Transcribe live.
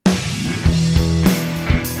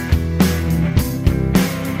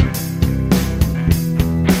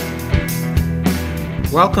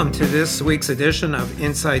Welcome to this week's edition of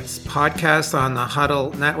Insights Podcast on the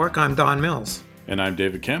Huddle Network. I'm Don Mills. And I'm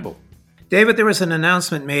David Campbell. David, there was an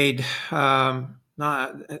announcement made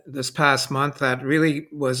this past month that really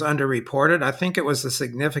was underreported. I think it was a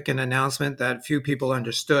significant announcement that few people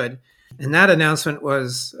understood. And that announcement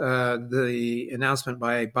was the announcement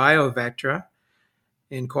by BioVectra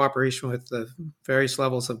in cooperation with the various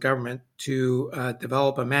levels of government to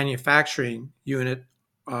develop a manufacturing unit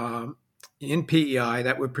in PEI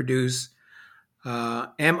that would produce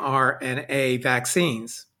mRNA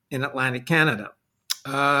vaccines in Atlantic Canada.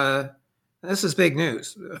 This is big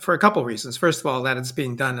news for a couple of reasons. First of all, that it's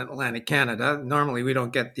being done in Atlantic Canada. Normally, we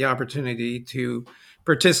don't get the opportunity to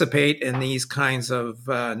participate in these kinds of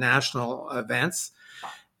national events.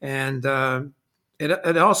 And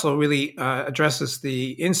it also really addresses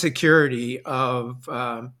the insecurity of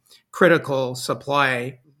critical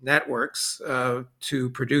supply networks to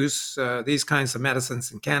produce these kinds of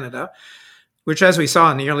medicines in Canada, which, as we saw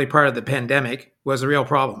in the early part of the pandemic, was a real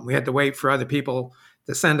problem. We had to wait for other people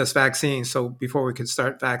to send us vaccines before we could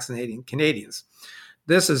start vaccinating Canadians.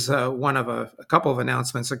 This is one of a couple of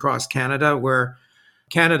announcements across Canada where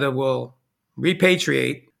Canada will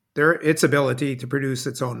repatriate its ability to produce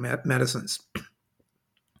its own medicines.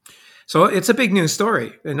 So it's a big news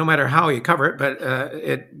story, and no matter how you cover it, but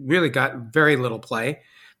it really got very little play.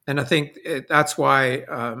 And I think that's why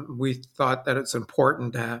we thought that it's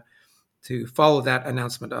important to follow that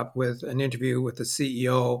announcement up with an interview with the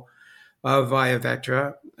CEO of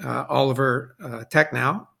BioVectra, Oliver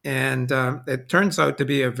Technow. And it turns out to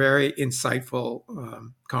be a very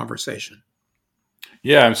insightful conversation.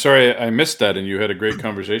 Yeah, I'm sorry I missed that, and you had a great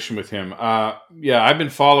conversation with him. I've been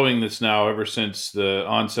following this now ever since the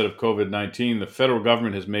onset of COVID-19. The federal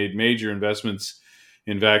government has made major investments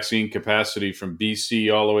in vaccine capacity from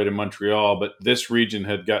BC all the way to Montreal, but this region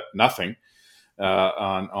had got nothing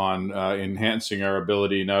on enhancing our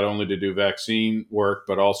ability not only to do vaccine work,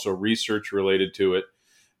 but also research related to it.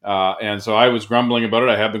 And so I was grumbling about it.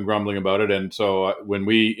 I have been grumbling about it. And so when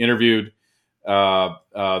we interviewed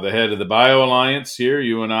the head of the Bio Alliance here,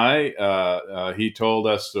 you and I, he told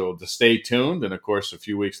us to stay tuned. And of course, a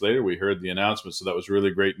few weeks later, we heard the announcement. So that was really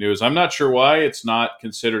great news. I'm not sure why it's not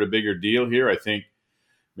considered a bigger deal here. I think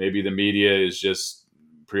maybe the media is just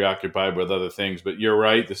preoccupied with other things. But you're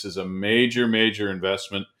right. This is a major, major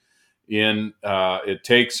investment in, it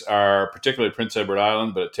takes particularly Prince Edward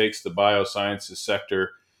Island, but it takes the biosciences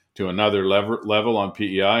sector to another level on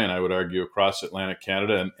PEI, and I would argue across Atlantic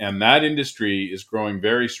Canada. And that industry is growing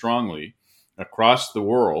very strongly across the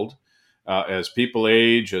world as people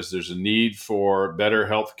age, as there's a need for better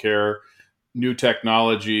healthcare, new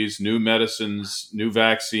technologies, new medicines, new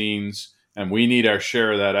vaccines, and we need our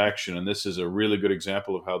share of that action. And this is a really good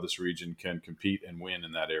example of how this region can compete and win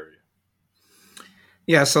in that area.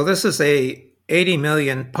 Yeah, so this is a $80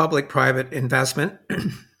 million public-private investment.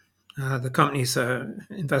 The company's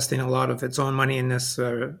investing a lot of its own money in this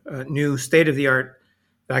new state-of-the-art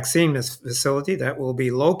vaccine facility that will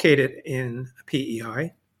be located in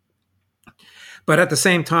PEI. But at the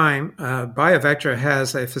same time, BioVectra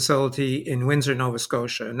has a facility in Windsor, Nova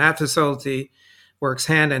Scotia, and that facility works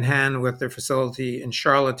hand in hand with their facility in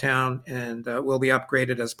Charlottetown and will be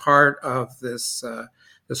upgraded as part of this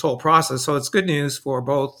whole process. So it's good news for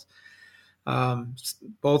both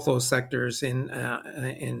those sectors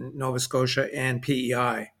in Nova Scotia and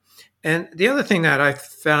PEI. And the other thing that I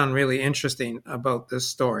found really interesting about this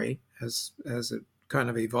story, as it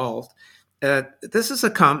kind of evolved, this is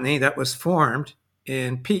a company that was formed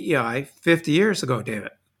in PEI 50 years ago,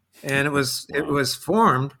 David, and it was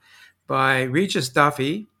formed by Regis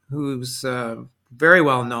Duffy, who's very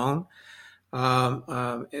well known,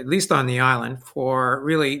 at least on the island, for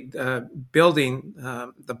really building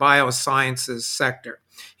the biosciences sector.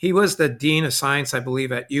 He was the Dean of Science, I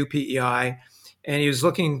believe, at UPEI, and he was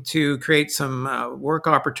looking to create some work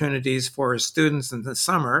opportunities for his students in the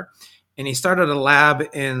summer. And he started a lab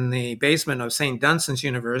in the basement of St. Dunstan's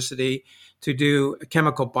University to do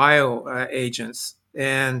chemical bioagents.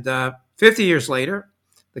 And 50 years later,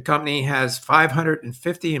 the company has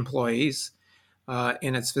 550 employees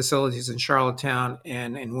in its facilities in Charlottetown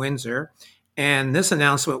and in Windsor. And this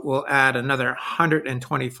announcement will add another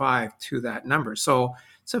 125 to that number. So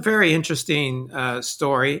it's a very interesting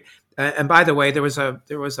story. And by the way, there was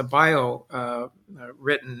a bio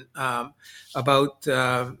written about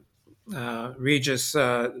Regis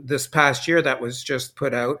this past year that was just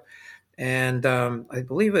put out, and I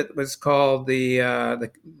believe it was called the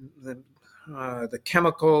the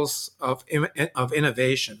chemicals of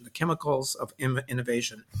innovation, the chemicals of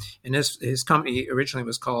innovation. And his company originally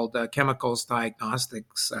was called Chemicals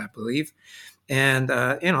Diagnostics, I believe. And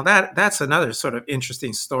that's another sort of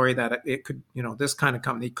interesting story that it could, this kind of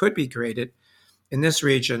company could be created in this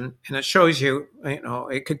region, and it shows you,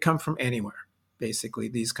 it could come from anywhere. Basically,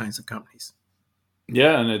 these kinds of companies.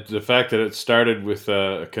 Yeah, and the fact that it started with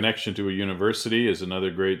a connection to a university is another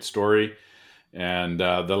great story. And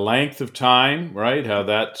the length of time, right? How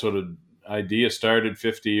that sort of idea started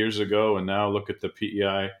 50 years ago, and now look at the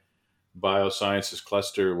PEI Biosciences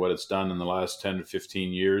cluster, what it's done in the last 10 to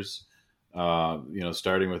 15 years,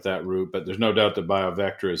 starting with that route. But there's no doubt that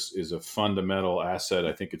BioVectra is a fundamental asset.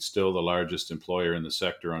 I think it's still the largest employer in the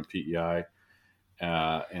sector on PEI.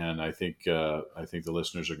 And I think the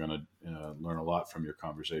listeners are going to learn a lot from your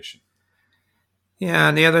conversation. Yeah,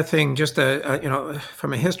 and the other thing, just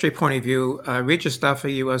from a history point of view, Regis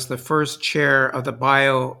Duffy was the first chair of the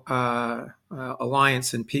Bio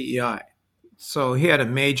Alliance in PEI. So he had a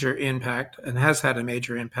major impact and has had a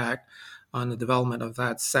major impact on the development of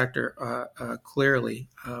that sector clearly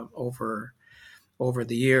over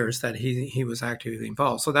the years that he was actively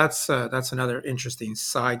involved. So that's another interesting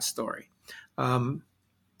side story.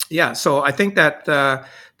 So I think that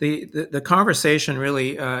the conversation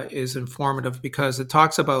really is informative because it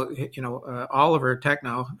talks about Oliver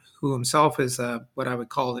Technow, who himself is what I would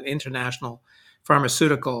call an international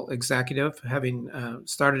pharmaceutical executive, having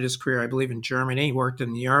started his career, I believe, in Germany, worked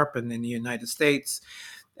in Europe and in the United States.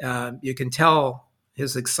 You can tell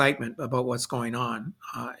his excitement about what's going on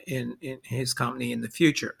in his company in the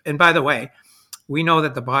future. And by the way, we know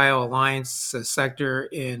that the Bio Alliance sector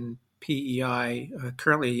in PEI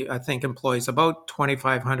currently, I think, employs about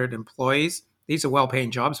 2,500 employees. These are well-paying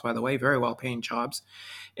jobs, by the way, very well-paying jobs,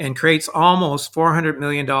 and creates almost $400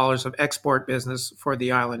 million of export business for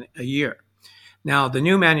the island a year. Now, the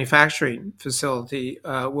new manufacturing facility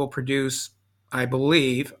will produce, I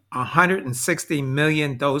believe, 160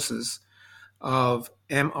 million doses of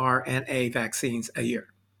mRNA vaccines a year.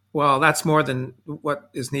 Well, that's more than what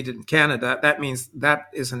is needed in Canada. That means that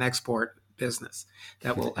is an export business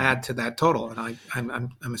that will add to that total, and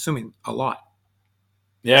I'm assuming a lot.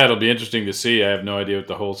 Yeah, it'll be interesting to see. I have no idea what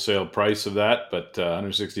the wholesale price of that, but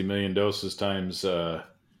 160 million doses times $10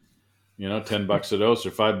 a dose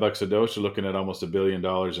or $5 a dose, you're looking at almost $1 billion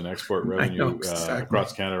in export revenue exactly.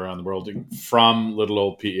 Across Canada, around the world, from little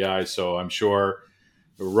old PEI. So I'm sure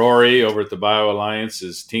Rory over at the Bio Alliance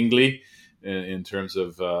is tingly in terms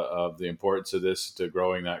of the importance of this to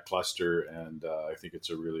growing that cluster, and I think it's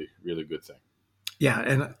a really, really good thing. Yeah,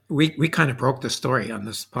 and we kind of broke the story on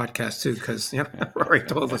this podcast too, because Rory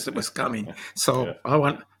told us it was coming. So yeah.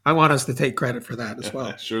 I want us to take credit for that as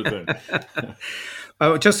well. Sure thing.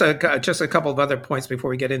 Just a couple of other points before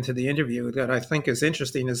we get into the interview that I think is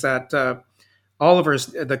interesting is that Oliver's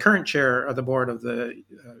the current chair of the board of the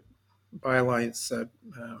BioAlliance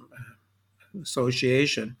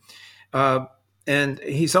Association. And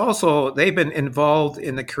they've been involved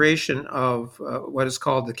in the creation of what is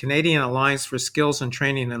called the Canadian Alliance for Skills and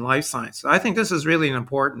Training in Life Sciences. I think this is really an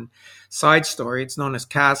important side story. It's known as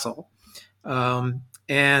CASL.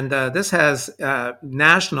 And this has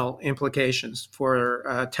national implications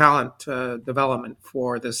for talent development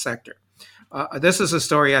for this sector. This is a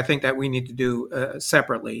story I think that we need to do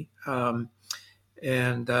separately. I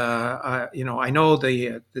know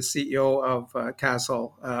the CEO of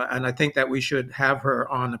CASL, and I think that we should have her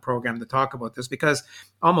on the program to talk about this because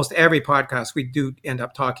almost every podcast we do end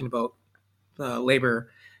up talking about labor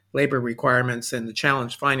requirements and the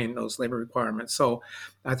challenge finding those labor requirements. So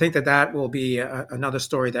I think that will be another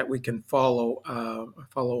story that we can follow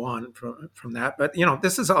on from that. But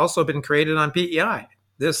this has also been created on PEI.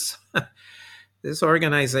 This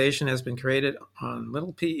organization has been created on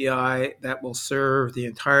little PEI that will serve the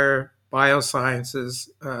entire biosciences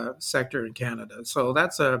sector in Canada. So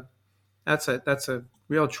that's a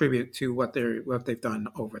real tribute to what they've done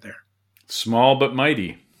over there. Small but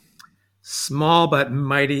mighty. Small but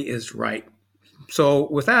mighty is right. So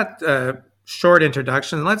with that short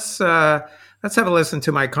introduction, let's have a listen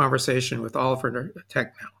to my conversation with Oliver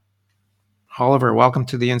Technow. Oliver, welcome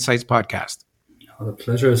to the Insights Podcast. Oh, the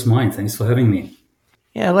pleasure is mine. Thanks for having me.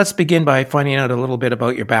 Yeah, let's begin by finding out a little bit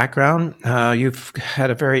about your background. You've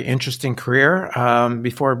had a very interesting career.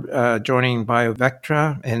 Before joining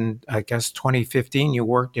BioVectra in, I guess, 2015, you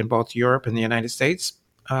worked in both Europe and the United States.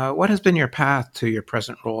 What has been your path to your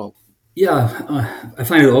present role? Yeah, I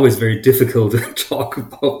find it always very difficult to talk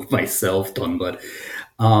about myself, Don, but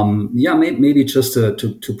maybe just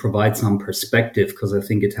to provide some perspective, because I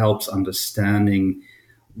think it helps understanding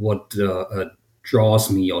what draws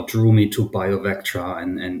me or drew me to BioVectra,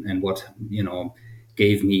 and what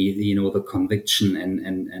gave me the conviction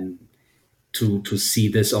and to see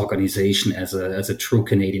this organization as a true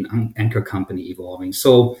Canadian anchor company evolving.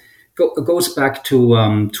 So it goes back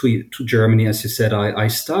to Germany, as you said. I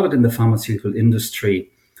started in the pharmaceutical industry,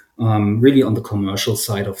 really on the commercial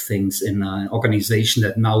side of things, in an organization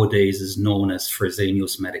that nowadays is known as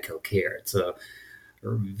Fresenius Medical Care. It's a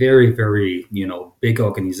very, very big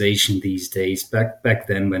organization these days. Back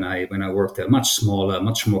then, when I worked there, much smaller,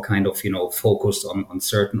 much more kind of focused on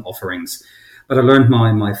certain offerings. But I learned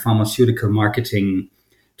my pharmaceutical marketing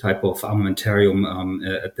type of armamentarium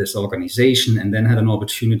at this organization, and then had an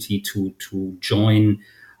opportunity to join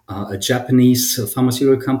a Japanese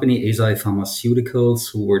pharmaceutical company, Eisai Pharmaceuticals,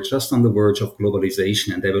 who were just on the verge of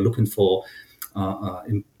globalization, and they were looking for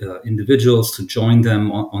individuals to join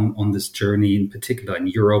them on this journey, in particular in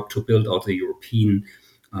Europe, to build out the European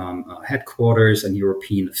headquarters and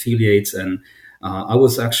European affiliates. And I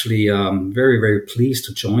was actually very, very pleased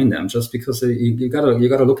to join them, just because you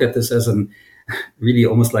gotta look at this as really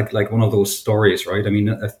almost like one of those stories, right? I mean,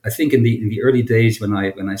 I think in the early days when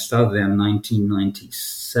I started there in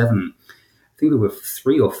 1997, I think there were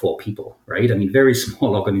 3 or 4 people, right? I mean, very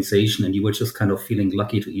small organization, and you were just kind of feeling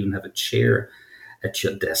lucky to even have a chair at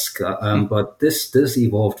your desk. But this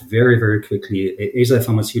evolved very, very quickly. Eisai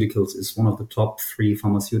Pharmaceuticals is one of the top 3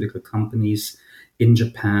 pharmaceutical companies in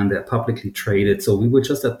Japan. They're publicly traded. So we were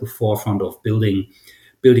just at the forefront of building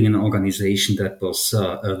an organization that was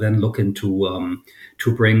then looking to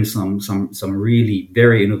bring some really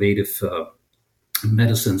very innovative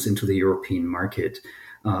medicines into the European market.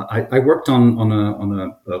 I worked on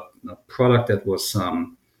a product that was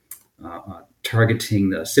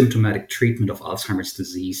targeting the symptomatic treatment of Alzheimer's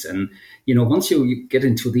disease. And once you get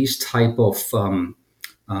into these type of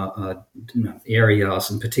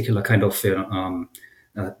areas, in particular, kind of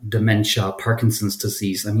dementia, Parkinson's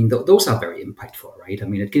disease, I mean, those are very impactful, right? I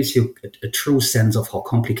mean, it gives you a true sense of how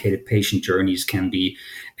complicated patient journeys can be.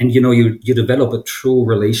 And, you develop a true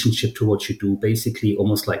relationship to what you do, basically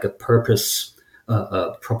almost like a purpose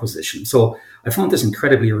proposition. So I found this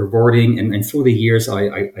incredibly rewarding. And through the years,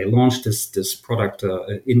 I launched this product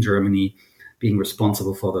in Germany, being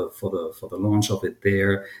responsible for the launch of it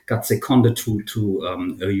there. Got seconded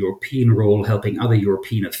to a European role, helping other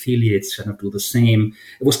European affiliates kind of do the same.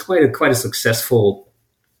 It was quite a successful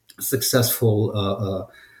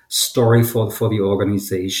story for the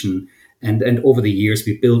organization. And over the years,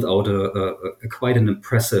 we built out a quite an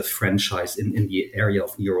impressive franchise in the area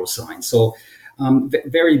of neuroscience. So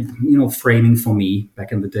very framing for me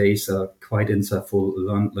back in the days, quite insightful.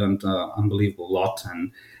 Learned unbelievable lot,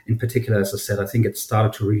 and in particular, as I said, I think it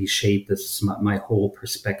started to really shape my whole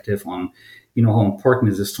perspective on how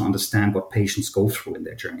important it is to understand what patients go through in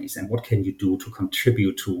their journeys, and what can you do to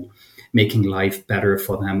contribute to making life better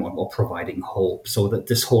for them, or providing hope. So that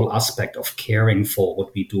this whole aspect of caring for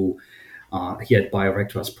what we do here at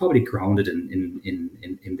BioVectra is probably grounded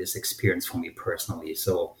in this experience for me personally.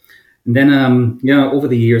 So. And then, over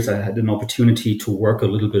the years, I had an opportunity to work a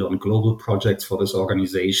little bit on global projects for this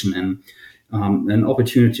organization, and an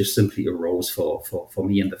opportunity simply arose for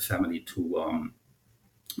me and the family to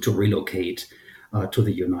relocate to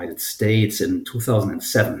the United States in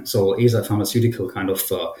 2007. So Eisai Pharmaceutical kind of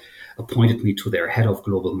appointed me to their head of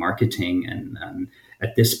global marketing, and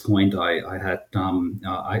at this point, I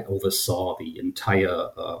oversaw the entire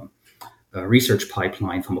research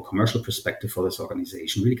pipeline from a commercial perspective for this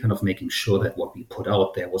organization, really kind of making sure that what we put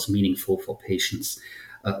out there was meaningful for patients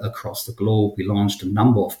across the globe. We launched a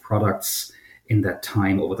number of products in that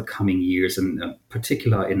time over the coming years, and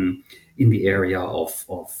particular in the area of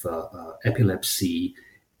epilepsy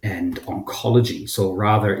and oncology. So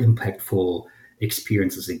rather impactful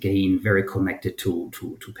experiences, again, very connected to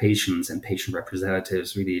patients and patient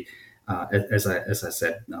representatives, really. As I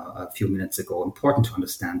said a few minutes ago, important to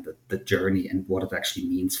understand the journey and what it actually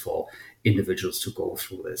means for individuals to go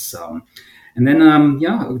through this. And then,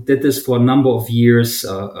 did this for a number of years,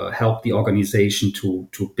 helped the organization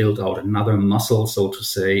to build out another muscle, so to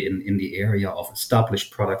say, in the area of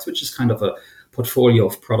established products, which is kind of a portfolio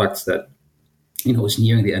of products that, is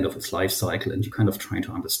nearing the end of its life cycle, and you're kind of trying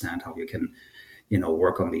to understand how you can,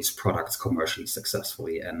 work on these products commercially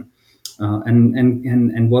successfully. And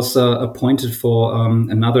was appointed for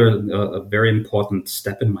another very important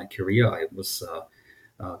step in my career. I was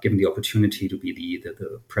given the opportunity to be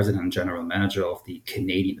the president and general manager of the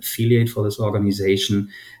Canadian affiliate for this organization.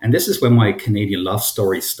 And this is where my Canadian love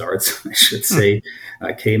story starts, I should say.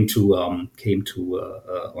 I came to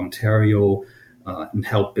Ontario and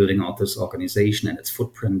helped building out this organization and its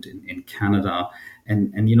footprint in Canada.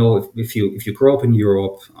 And if you grow up in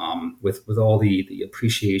Europe with all the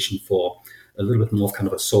appreciation for a little bit more of kind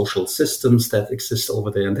of a social systems that exist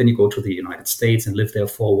over there, and then you go to the United States and live there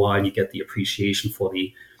for a while, and you get the appreciation for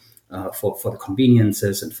the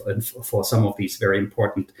conveniences and for some of these very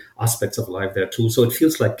important aspects of life there too. So it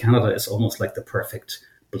feels like Canada is almost like the perfect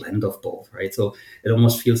blend of both, right? So it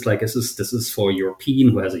almost feels like this is for a European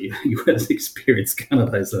who has a U.S. experience.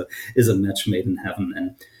 Canada is a match made in heaven.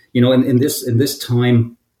 And in this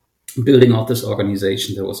time building out this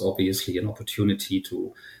organization, there was obviously an opportunity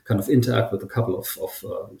to kind of interact with a couple of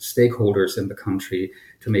stakeholders in the country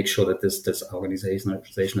to make sure that this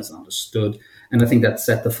organization is understood. And I think that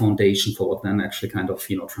set the foundation for what then actually kind of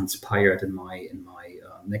transpired in my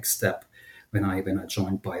next step when I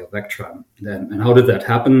joined BioVectra. And how did that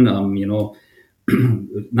happen?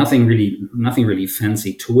 Nothing really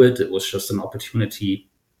fancy to it. It was just an opportunity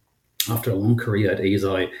after a long career at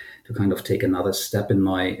Eisai to kind of take another step in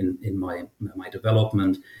my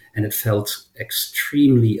development, and it felt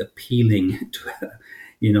extremely appealing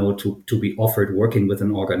to be offered working with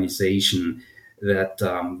an organization that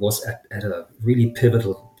was at a really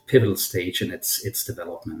pivotal stage in its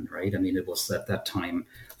development. Right? I mean, it was at that time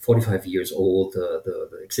 45 years old. The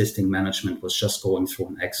existing management was just going through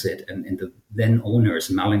an exit, and the then owners,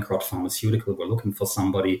 Mallinckrodt Pharmaceutical, were looking for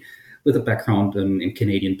somebody with a background in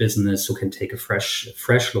Canadian business who can take a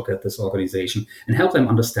fresh look at this organization and help them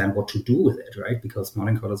understand what to do with it, right? Because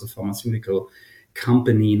Mallinckrodt is a pharmaceutical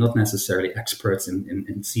company, not necessarily experts in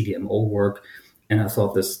CDMO work. And I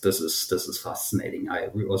thought this is fascinating. I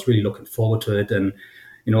was really looking forward to it. And,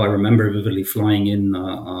 I remember vividly flying in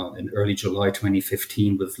early July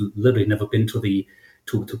 2015 with literally never been to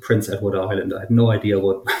Prince Edward Island. I had no idea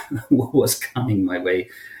what was coming my way.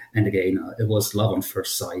 And again, it was love on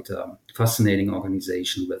first sight. Fascinating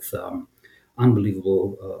organization with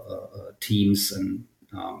unbelievable teams, and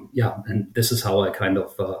and this is how I kind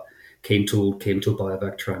of came to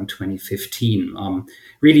BioVectra in 2015.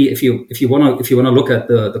 Really, if you want to look at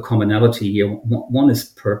the commonality here, one is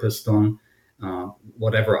purpose, Don.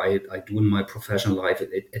 Whatever I do in my professional life,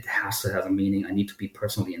 it has to have a meaning. I need to be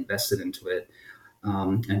personally invested into it.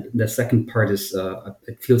 And the second part is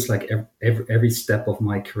it feels like every step of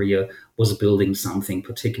my career was building something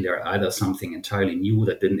particular, either something entirely new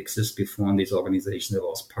that didn't exist before in these organizations that I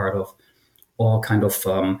was part of, or kind of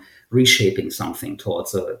reshaping something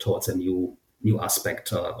towards a new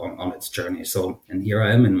aspect on its journey. So, and here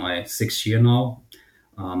I am in my 6th year now,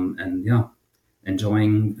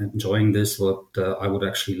 enjoying this, what I would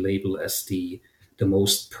actually label as the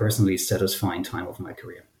most personally satisfying time of my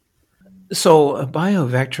career. So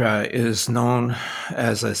BioVectra is known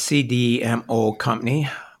as a CDMO company.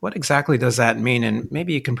 What exactly does that mean? And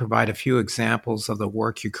maybe you can provide a few examples of the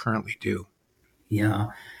work you currently do. Yeah.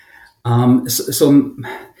 So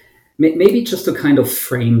maybe just to kind of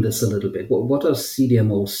frame this a little bit, what does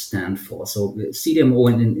CDMO stand for? So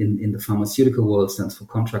CDMO in the pharmaceutical world stands for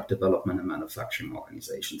Contract Development and Manufacturing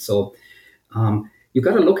Organization. So you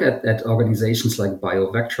got to look at organizations like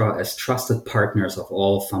BioVectra as trusted partners of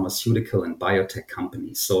all pharmaceutical and biotech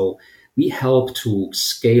companies. So we help to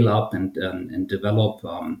scale up and develop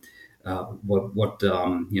what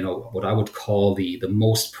I would call the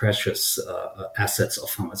most precious assets of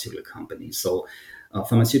pharmaceutical companies. So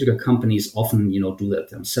pharmaceutical companies often do that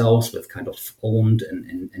themselves with kind of owned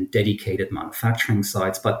and dedicated manufacturing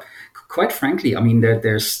sites. But quite frankly, I mean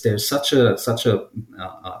there's such a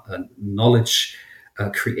knowledge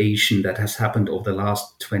creation that has happened over the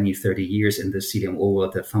last 20, 30 years in the CDMO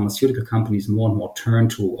world, that pharmaceutical companies more and more turn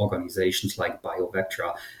to organizations like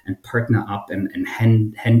BioVectra and partner up and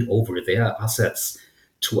hand over their assets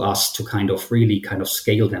to us to kind of really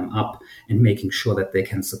scale them up and making sure that they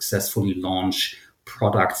can successfully launch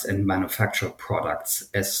products and manufacture products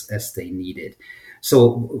as they need it.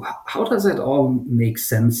 So how does that all make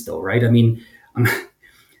sense though, right? I mean,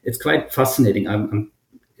 it's quite fascinating.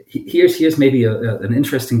 Here's maybe an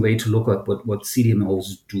interesting way to look at what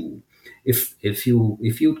CDMOs do. If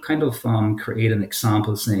you kind of create an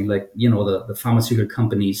example saying like, the pharmaceutical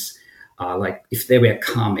companies, like if they were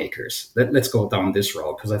car makers, let's go down this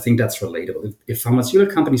route because I think that's relatable. If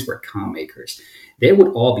pharmaceutical companies were car makers, they would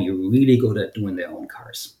all be really good at doing their own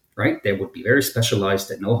cars, right? They would be very specialized.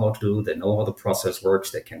 They know how to do, they know how the process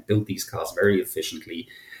works. They can build these cars very efficiently.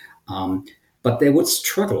 But they would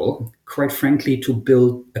struggle, quite frankly, to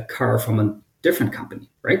build a car from a different company,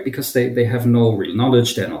 right? Because they have no real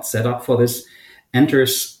knowledge. They're not set up for this.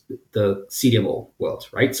 Enters the CDMO world,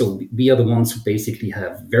 right? So we are the ones who basically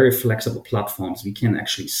have very flexible platforms. We can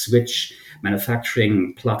actually switch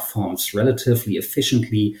manufacturing platforms relatively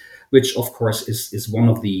efficiently, which of course is one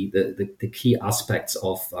of the key aspects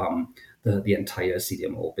of the entire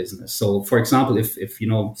CDMO business. So, for example, if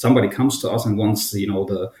somebody comes to us and wants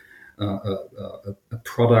a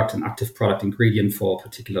product, an active product ingredient for a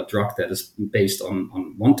particular drug that is based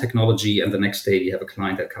on one technology, and the next day you have a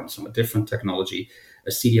client that comes from a different technology, a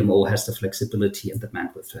CDMO has the flexibility and the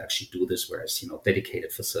bandwidth to actually do this, whereas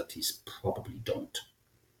dedicated facilities probably don't.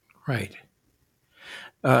 Right.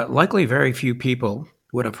 Likely very few people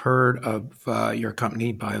would have heard of your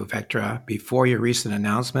company, BioVectra, before your recent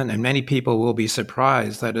announcement, and many people will be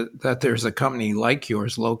surprised that there's a company like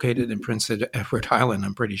yours located in Prince Edward Island,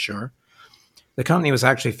 I'm pretty sure. The company was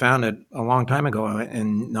actually founded a long time ago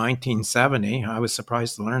in 1970. I was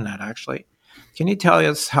surprised to learn that, actually. Can you tell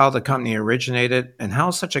us how the company originated and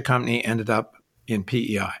how such a company ended up in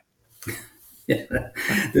PEI? Yeah,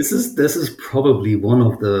 this is probably one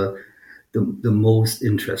of the most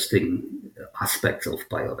interesting aspects of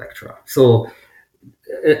BioVectra. So,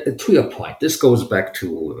 to your point, this goes back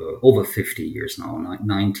to over 50 years now,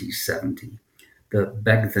 1970. The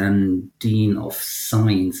back then Dean of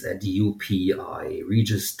Science at UPI,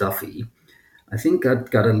 Regis Duffy, I think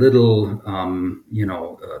got a little,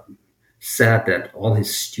 sad that all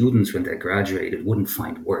his students, when they graduated, wouldn't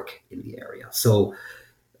find work in the area. So,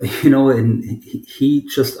 and he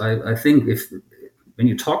just, I think when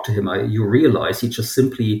you talk to him, you realize he just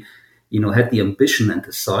simply, had the ambition and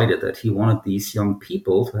decided that he wanted these young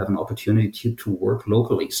people to have an opportunity to work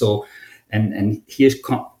locally. So, and here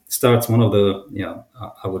starts one of the,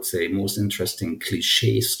 I would say, most interesting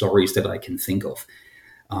cliche stories that I can think of.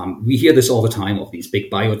 We hear this all the time of these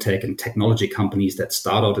big biotech and technology companies that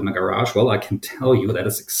start out in a garage. Well, I can tell you that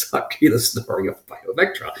is exactly the story of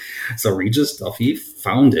BioVectra. So Regis Duffy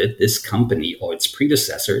founded this company or its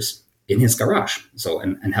predecessors in his garage. So,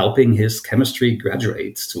 and helping his chemistry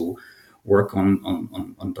graduates to work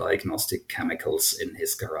on diagnostic chemicals in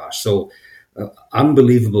his garage. So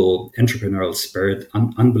unbelievable entrepreneurial spirit,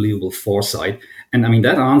 unbelievable foresight. And I mean,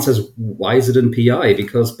 that answers why is it in PI?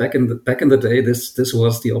 Because back in the day, this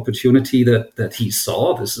was the opportunity that he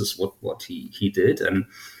saw. This is what he did. And,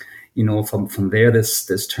 from there,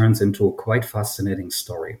 this turns into a quite fascinating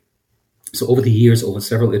story. So over the years, over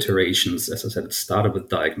several iterations, as I said, it started with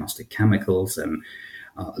diagnostic chemicals and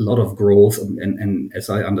a lot of growth. And as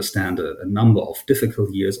I understand, a number of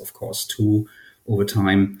difficult years, of course, too. Over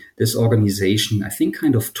time, this organization, I think,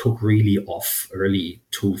 kind of took really off early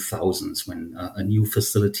 2000s when a new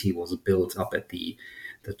facility was built up at the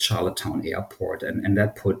Charlottetown airport. And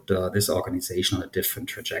that put this organization on a different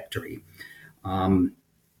trajectory. And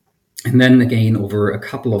then again, over a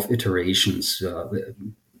couple of iterations,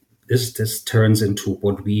 this turns into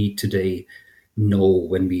what we today know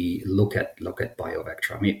when we look at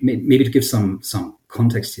BioVectra. Maybe to give some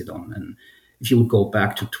context here, Don, and if you would go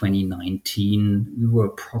back to 2019, we were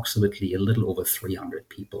approximately a little over 300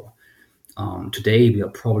 people. Today, we are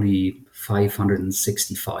probably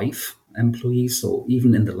 565 employees. So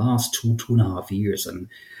even in the last two and a half years, an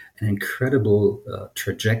incredible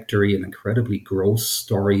trajectory, an incredibly growth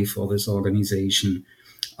story for this organization.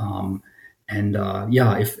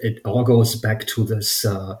 If it all goes back to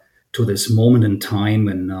this moment in time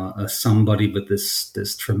when somebody with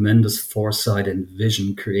this tremendous foresight and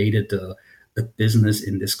vision created a business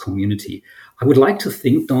in this community. I would like to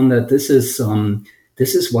think, Don, that this is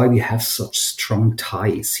why we have such strong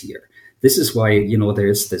ties here. This is why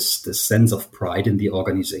there's this sense of pride in the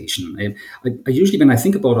organization. I usually, when I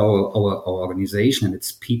think about our organization and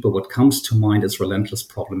its people, what comes to mind is relentless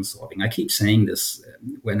problem solving. I keep saying this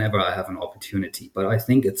whenever I have an opportunity, but I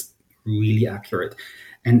think it's really accurate,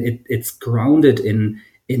 and it's grounded in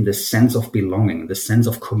the sense of belonging, the sense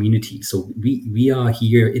of community. So we are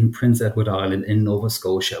here in Prince Edward Island in Nova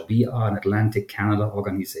Scotia. We are an Atlantic Canada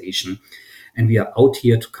organization, and we are out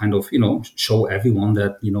here to kind of, show everyone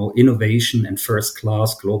that, innovation and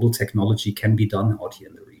first-class global technology can be done out here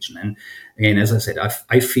in the region. And again, as I said,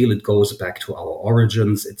 I feel it goes back to our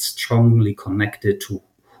origins. It's strongly connected to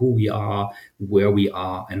who we are, where we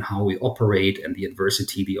are, and how we operate, and the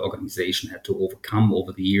adversity the organization had to overcome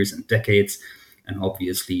over the years and decades. And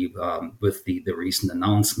obviously, with the recent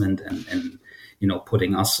announcement and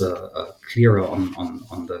putting us clearer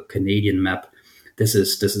on the Canadian map, this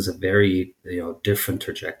is a very different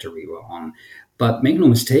trajectory we're on. But make no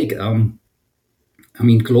mistake,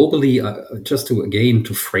 globally, just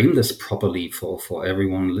to frame this properly for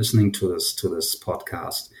everyone listening to this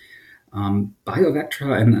podcast,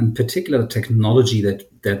 BioVectra, and in particular the technology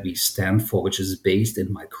that we stand for, which is based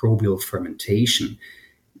in microbial fermentation,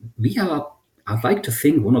 we are, I'd like to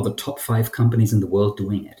think, one of the top 5 companies in the world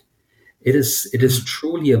doing it. It is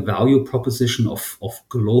truly a value proposition of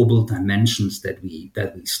global dimensions that we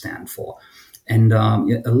stand for. And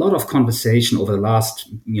a lot of conversation over the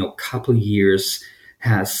last couple years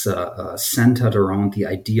has centered around the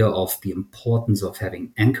idea of the importance of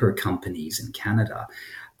having anchor companies in Canada.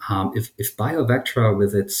 If BioVectra,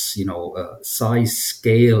 with its size,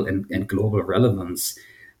 scale, and global relevance,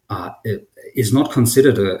 is not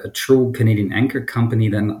considered a true Canadian anchor company,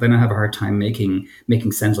 then I have a hard time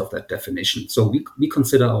making sense of that definition. So we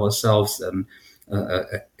consider ourselves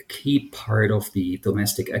a key part of the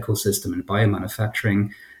domestic ecosystem in biomanufacturing,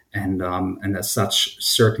 and as such,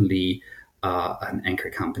 certainly an anchor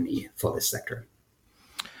company for this sector.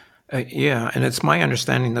 Yeah, and it's my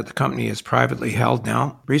understanding that the company is privately held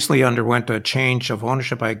now. Recently underwent a change of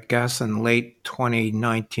ownership, I guess, in late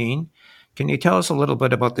 2019. Can you tell us a little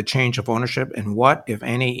bit about the change of ownership and what, if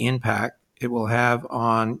any, impact it will have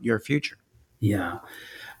on your future? Yeah,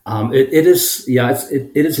 it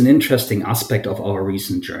is an interesting aspect of our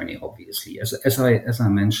recent journey. Obviously, as I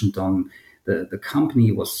mentioned, the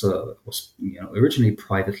company was originally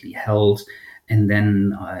privately held, and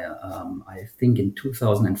then I think in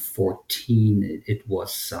 2014 it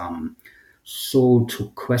was sold to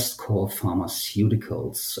Questcor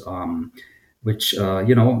Pharmaceuticals. Which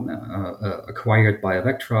acquired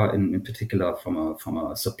BioVectra in particular from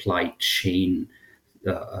a supply chain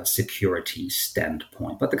security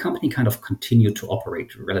standpoint. But the company kind of continued to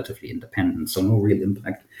operate relatively independent, so no real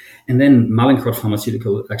impact. And then Mallinckrodt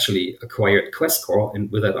Pharmaceutical actually acquired Questcor,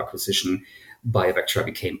 and with that acquisition, BioVectra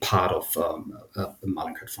became part of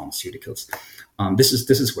Mallinckrodt Pharmaceuticals. This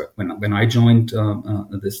is where when I joined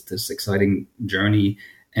this exciting journey,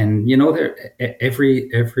 and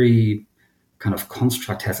every kind of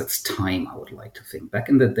construct has its time, I would like to think. Back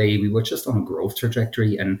in the day, we were just on a growth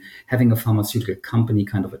trajectory, and having a pharmaceutical company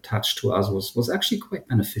kind of attached to us was actually quite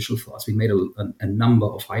beneficial for us. We made a number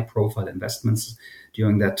of high-profile investments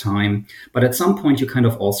during that time. But at some point, you kind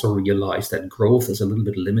of also realize that growth is a little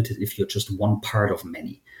bit limited if you're just one part of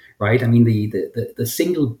many, right? I mean, the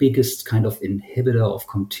single biggest kind of inhibitor of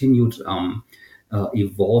continued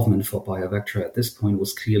evolvement for BioVectra at this point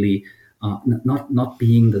was clearly not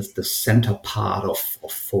being the center part of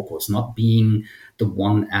focus, not being the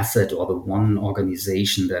one asset or the one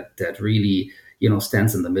organization that really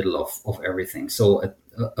stands in the middle of everything. So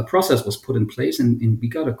a process was put in place, and we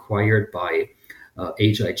got acquired by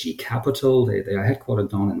HIG Capital. They are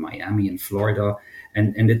headquartered down in Miami, in Florida,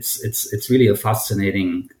 and it's really a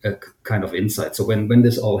fascinating kind of insight. So when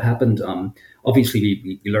this all happened,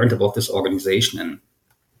 obviously we learned about this organization, and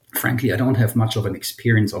frankly, I don't have much of an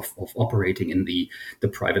experience of operating in the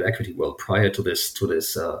private equity world prior to this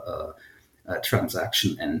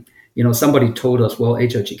transaction. And somebody told us, well,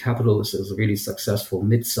 HIG Capital is a really successful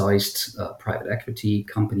mid-sized private equity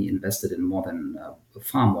company, invested in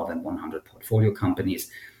far more than 100 portfolio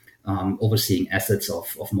companies, overseeing assets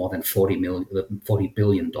of more than $40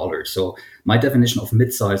 billion. So my definition of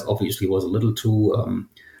mid-size obviously was a little too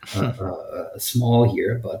small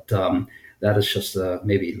here, but that is just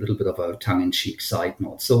maybe a little bit of a tongue-in-cheek side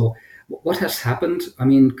note. So what has happened? I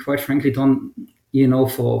mean, quite frankly, Don,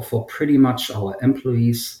 for pretty much our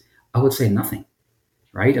employees, I would say nothing,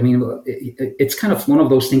 right? I mean, it's kind of one of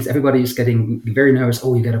those things. Everybody is getting very nervous.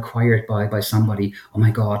 Oh, you get acquired by somebody. Oh my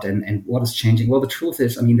God! And what is changing? Well, the truth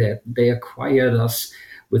is, I mean, they acquired us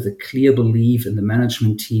with a clear belief in the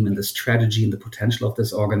management team and the strategy and the potential of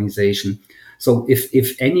this organization. So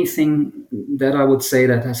if anything that I would say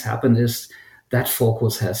that has happened is that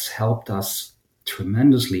focus has helped us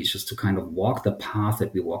tremendously just to kind of walk the path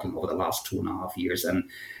that we're walking over the last 2.5 years.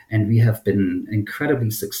 And we have been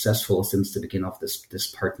incredibly successful since the beginning of this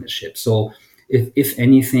partnership. So if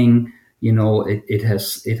anything, it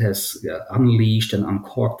has unleashed and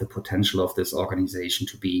uncorked the potential of this organization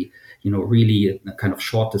to be, really a kind of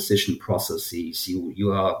short decision processes.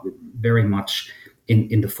 You are very much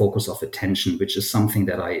in the focus of attention, which is something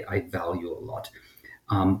that I value a lot.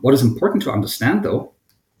 What is important to understand, though,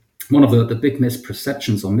 one of the big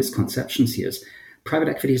misperceptions or misconceptions here is private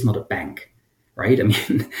equity is not a bank, right? I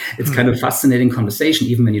mean, it's kind of fascinating conversation,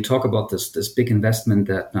 even when you talk about this big investment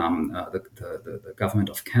that the government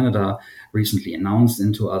of Canada recently announced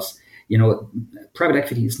into us. Private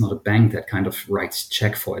equity is not a bank that kind of writes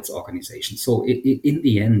check for its organization. So in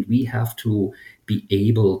the end, we have to be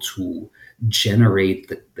able to generate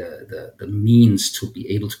the means to be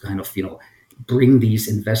able to kind of, bring these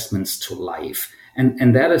investments to life.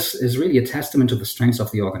 And that is really a testament to the strengths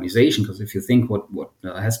of the organization, because if you think what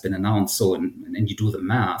has been announced, and you do the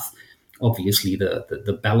math, obviously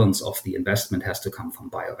the balance of the investment has to come from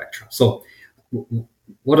BioVectra. So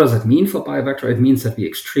what does it mean for BioVectra? It means that we're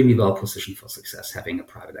extremely well positioned for success, having a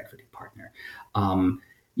private equity partner.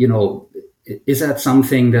 Is that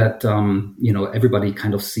something that everybody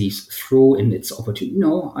kind of sees through in its opportunity?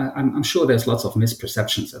 No, I'm sure there's lots of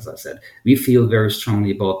misperceptions. As I said, we feel very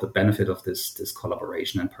strongly about the benefit of this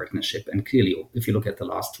collaboration and partnership. And clearly, if you look at the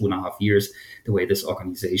last 2.5 years, the way this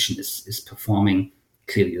organization is performing,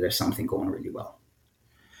 clearly there's something going really well.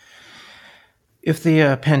 If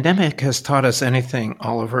the pandemic has taught us anything,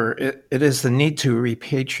 Oliver, it is the need to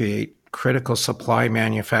repatriate critical supply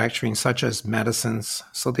manufacturing, such as medicines.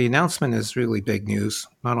 So the announcement is really big news,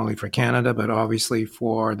 not only for Canada, but obviously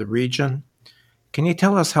for the region. Can you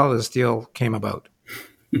tell us how this deal came about?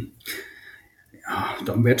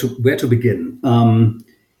 Where to begin?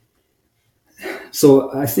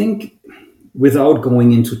 So I think, without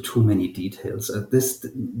going into too many details,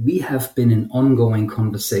 we have been in ongoing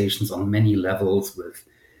conversations on many levels with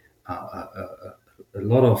a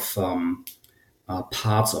lot of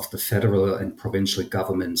parts of the federal and provincial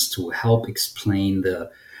governments to help explain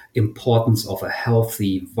the importance of a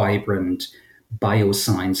healthy, vibrant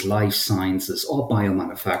bioscience, life sciences, or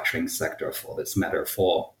biomanufacturing sector, for this matter,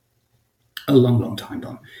 for a long, long time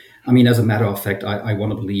now. I mean, as a matter of fact, I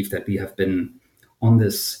want to believe that we have been on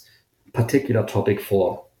this particular topic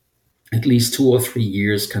for at least 2 or 3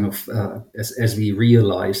 years, kind of as we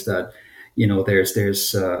realize that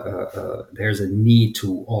there's a need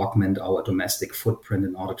to augment our domestic footprint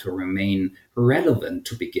in order to remain relevant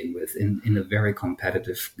to begin with in a very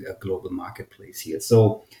competitive global marketplace here.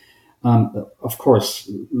 So, of course,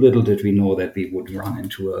 little did we know that we would run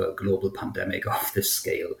into a global pandemic of this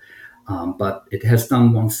scale. But it has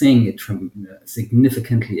done one thing: it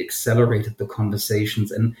significantly accelerated the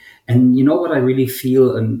conversations. And what I really feel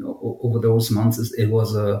over those months is it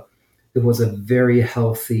was a very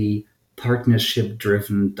healthy,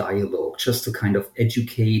 partnership-driven dialogue, just to kind of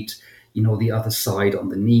educate, the other side on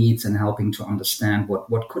the needs and helping to understand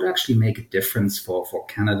what could actually make a difference for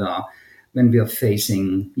Canada when we are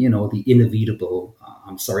facing, the inevitable.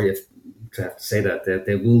 I'm sorry to have to say that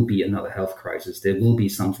there will be another health crisis. There will be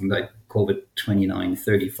something like COVID-29,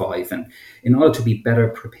 35, and in order to be better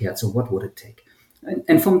prepared, so what would it take?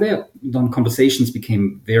 And from there, conversations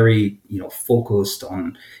became very, focused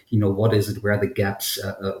on, what is it, where the gaps.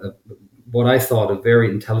 What I thought a very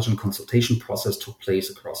intelligent consultation process took place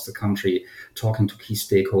across the country, talking to key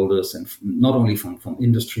stakeholders, and not only from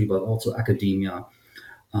industry but also academia,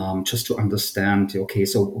 just to understand. Okay,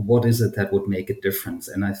 so what is it that would make a difference?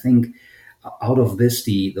 And I think out of this,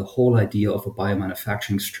 the whole idea of a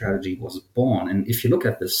biomanufacturing strategy was born. And if you look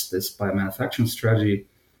at this biomanufacturing strategy,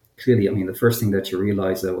 clearly, I mean, the first thing that you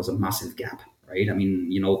realize, there was a massive gap, right? I mean,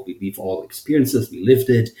 we've all experienced this, we lived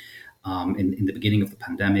it. In the beginning of the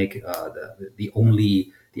pandemic, the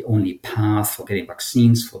only path for getting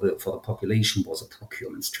vaccines for the population was a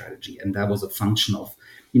procurement strategy, and that was a function of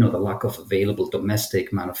the lack of available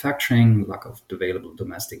domestic manufacturing, lack of available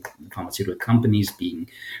domestic pharmaceutical companies being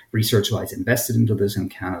research-wise invested into this in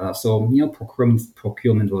Canada. So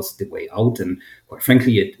procurement was the way out, and quite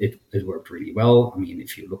frankly, it worked really well. I mean,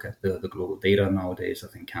 if you look at the global data nowadays, I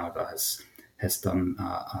think Canada has done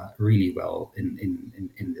really well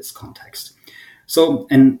in this context. So,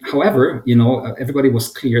 and however, everybody was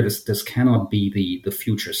clear this cannot be the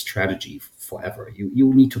future strategy forever.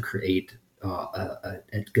 You need to create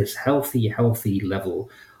this healthy level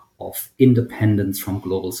of independence from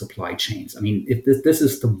global supply chains. I mean, if this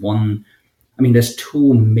is the one, I mean, there's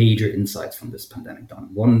two major insights from this pandemic,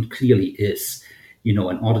 Don. One clearly is, in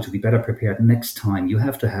order to be better prepared next time, you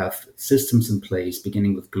have to have systems in place,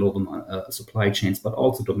 beginning with global supply chains, but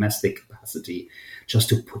also domestic capacity, just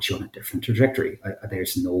to put you on a different trajectory.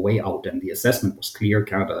 There's no way out. And the assessment was clear: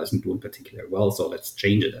 Canada isn't doing particularly well, so let's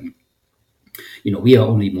change it. And, we are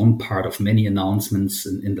only one part of many announcements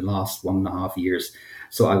in the last 1.5 years.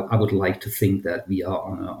 So I would like to think that we are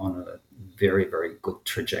on a very, very good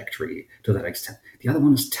trajectory to that extent. The other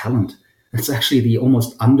one is talent. That's actually the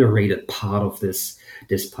almost underrated part of this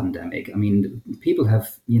pandemic. I mean, people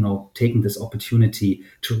have, taken this opportunity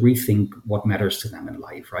to rethink what matters to them in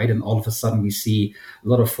life, right? And all of a sudden we see a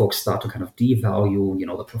lot of folks start to kind of devalue,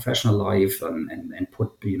 the professional life and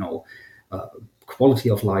put, quality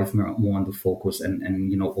of life more in the focus.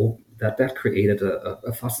 And that created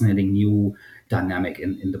a fascinating new dynamic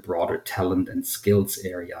in the broader talent and skills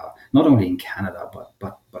area, not only in Canada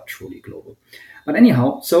but truly global. But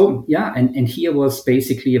anyhow, so yeah, and here was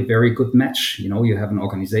basically a very good match. You have an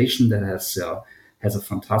organization that has a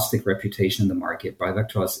fantastic reputation in the market.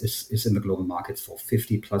 Bivector is in the global markets for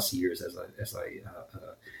 50 plus years, as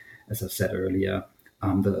I said earlier.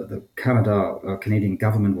 The Canadian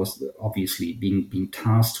government was obviously being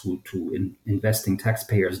tasked to investing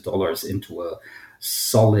taxpayers' dollars into a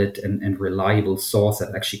solid and reliable source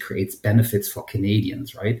that actually creates benefits for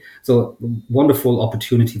Canadians, right? So wonderful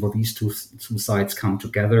opportunity for these two sides come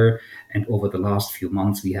together. And over the last few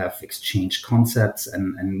months, we have exchanged concepts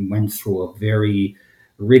and went through a very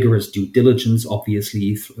rigorous due diligence,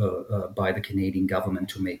 obviously, by the Canadian government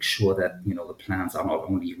to make sure that the plans are not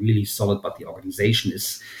only really solid, but the organization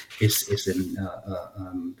is in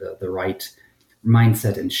the right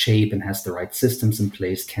mindset and shape and has the right systems in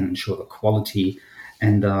place, can ensure the quality.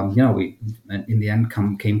 And we in the end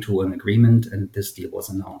came to an agreement, and this deal was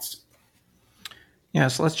announced. Yeah,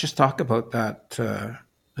 so let's just talk about that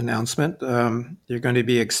announcement. You're going to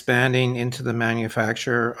be expanding into the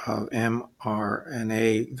manufacture of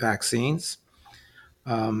mRNA vaccines.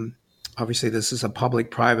 Obviously, this is a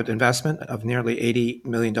public-private investment of nearly $80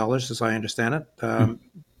 million, as I understand it,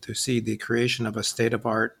 to see the creation of a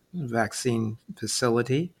state-of-the-art vaccine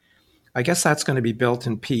facility. I guess that's going to be built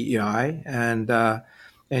in PEI,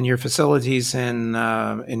 and your facilities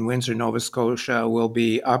in Windsor, Nova Scotia, will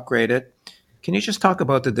be upgraded. Can you just talk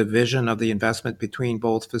about the division of the investment between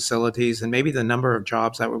both facilities and maybe the number of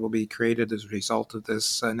jobs that will be created as a result of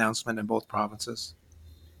this announcement in both provinces?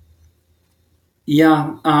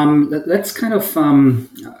 Yeah, let's kind of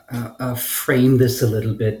frame this a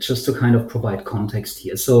little bit just to kind of provide context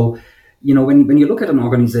here. So, when you look at an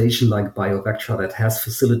organization like Bivector that has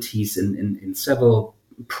facilities in several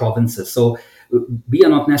provinces, so we are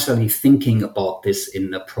not necessarily thinking about this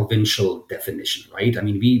in a provincial definition, right? I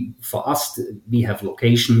mean, for us, we have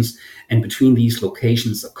locations, and between these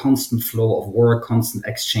locations, a constant flow of work, constant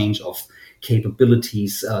exchange of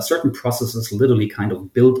capabilities, certain processes literally kind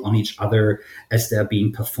of build on each other as they're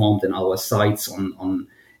being performed in our sites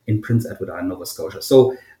in Prince Edward Island, Nova Scotia.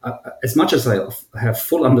 So as much as I have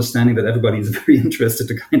full understanding that everybody is very interested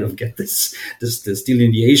to kind of get this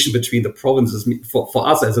delineation between the provinces, for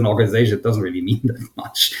us as an organization, it doesn't really mean that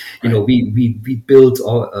much. Right. We build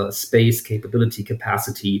our space, capability,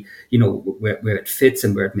 capacity, where it fits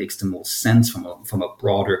and where it makes the most sense from a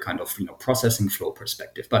broader kind of processing flow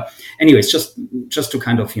perspective. But anyways, just to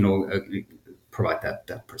kind of provide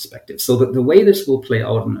that perspective. So the way this will play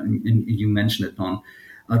out, and you mentioned it, Don.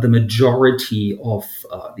 The majority of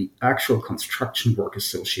the actual construction work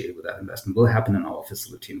associated with that investment will happen in our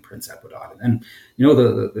facility in Prince Edward Island. And,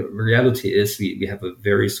 the reality is we have a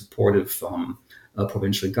very supportive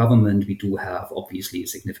provincial government. We do have, obviously, a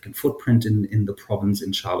significant footprint in the province,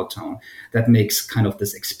 in Charlottetown. That makes kind of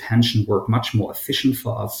this expansion work much more efficient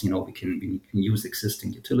for us. We can use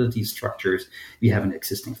existing utility structures. We have an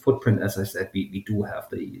existing footprint. As I said, we do have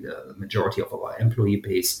the majority of our employee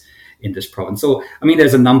base in this province. So, I mean,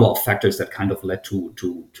 there's a number of factors that kind of led to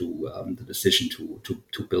the decision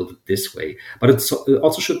to build it this way. But it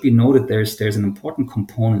also should be noted there's an important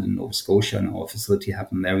component in Nova Scotia and our facility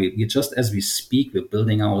happened there. We just as we speak, we're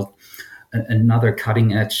building out another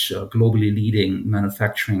cutting edge, globally leading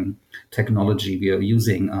manufacturing technology. We are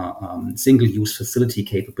using single use facility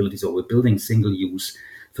capabilities, or we're building single use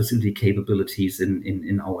facility capabilities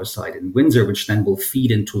in our site in Windsor, which then will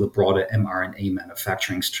feed into the broader mRNA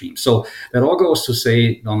manufacturing stream. So that all goes to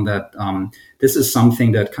say, Don, that this is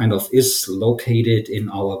something that kind of is located in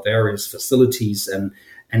our various facilities, and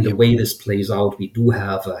the way this plays out, we do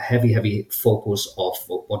have a heavy focus of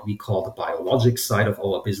what we call the biologics side of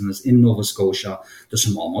our business in Nova Scotia. The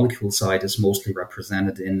small molecule side is mostly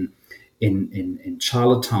represented in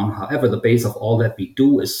Charlottetown. However, the base of all that we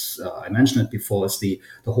do is, I mentioned it before, is the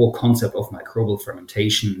whole concept of microbial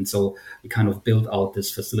fermentation. And so we kind of build out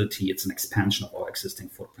this facility. It's an expansion of our existing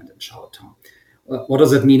footprint in Charlottetown. What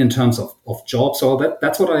does it mean in terms of jobs? So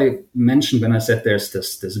that's what I mentioned when I said there's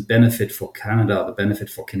this benefit for Canada, the benefit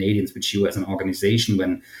for Canadians, which you as an organization,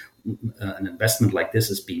 when an investment like this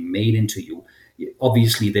is being made into you,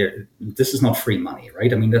 obviously this is not free money,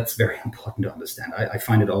 right? I mean, that's very important to understand. I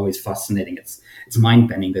find it always fascinating. It's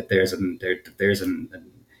mind-bending that there's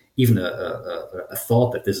even a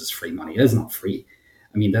thought that this is free money. It is not free.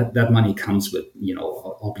 I mean, that money comes with,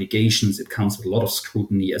 obligations. It comes with a lot of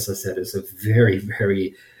scrutiny. As I said, it's a very,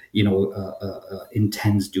 very,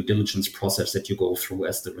 intense due diligence process that you go through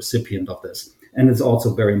as the recipient of this. And it's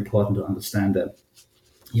also very important to understand that,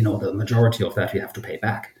 the majority of that you have to pay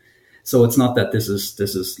back. So it's not that this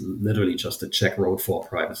is literally just a check wrote for a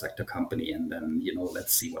private sector company and then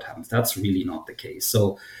let's see what happens. That's really not the case.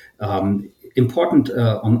 So important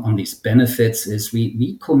on these benefits is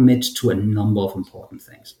we commit to a number of important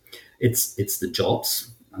things. It's the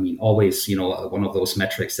jobs. I mean, always one of those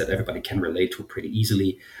metrics that everybody can relate to pretty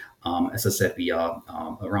easily. As I said, we are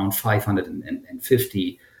around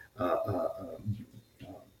 550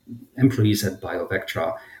 employees at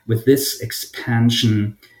BioVectra. With this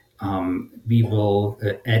expansion, we will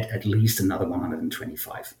add at least another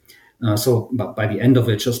 125. So by the end of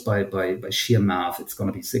it, just by sheer math, it's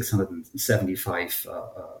going to be 675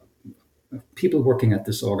 people working at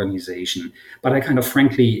this organization. But I kind of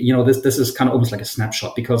frankly, this is kind of almost like a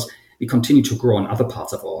snapshot because we continue to grow in other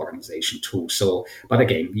parts of our organization too. So, but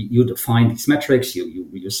again, you define these metrics,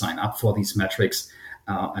 you sign up for these metrics.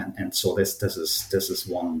 And so this is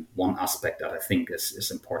one aspect that I think is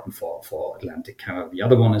important for Atlantic Canada. The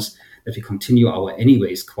other one is that we continue our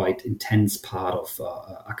anyways quite intense part of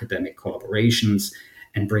academic collaborations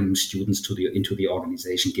and bringing students into the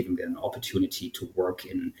organization, giving them an opportunity to work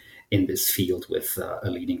in this field with a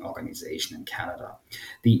leading organization in Canada.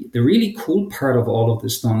 The really cool part of all of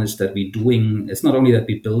this, Don, is that it's not only that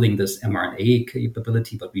we're building this mRNA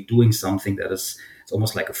capability, but we're doing something that it's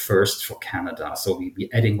almost like a first for Canada. So we're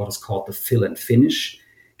adding what is called the fill and finish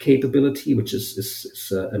capability, which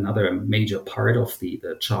is another major part of the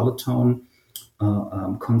Charlottetown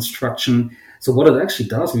construction. So what it actually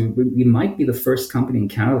does, we might be the first company in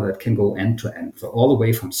Canada that can go end to end, so all the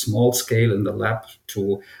way from small scale in the lab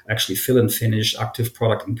to actually fill and finish active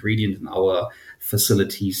product ingredient in our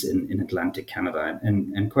facilities in Atlantic Canada.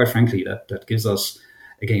 And quite frankly, that gives us,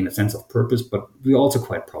 again, a sense of purpose, but we're also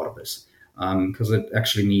quite proud of this because it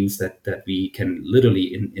actually means that we can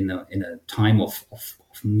literally in a time of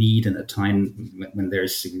need, in a time when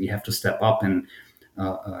we have to step up and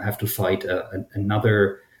have to fight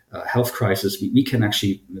another health crisis, we can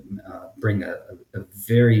actually bring a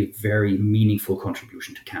very, very meaningful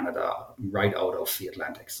contribution to Canada right out of the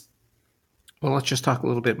Atlantics. Well, let's just talk a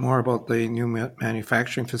little bit more about the new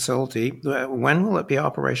manufacturing facility. When will it be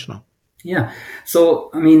operational? Yeah.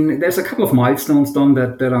 So, I mean, there's a couple of milestones, Don,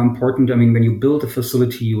 that are important. I mean, when you build a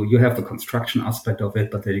facility, you have the construction aspect of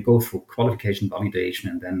it, but then you go through qualification,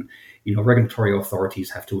 validation, and then, regulatory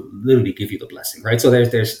authorities have to literally give you the blessing, right? So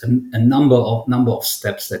there's a number of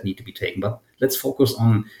steps that need to be taken, but let's focus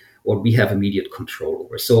on what we have immediate control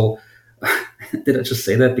over. So did I just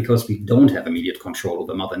say that? Because we don't have immediate control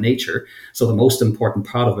over Mother Nature. So the most important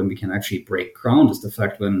part of when we can actually break ground is the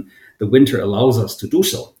fact when the winter allows us to do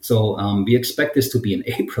so. So we expect this to be in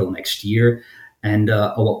April next year. And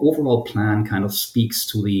our overall plan kind of speaks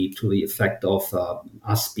to the effect of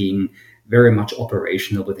us being very much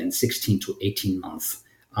operational within 16 to 18 months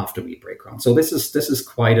after we break ground. So this is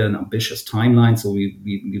quite an ambitious timeline. So we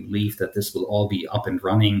believe that this will all be up and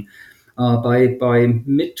running by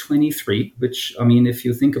mid 23, which, I mean, if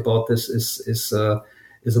you think about this, is a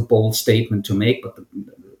bold statement to make. But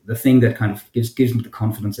the thing that kind of gives me the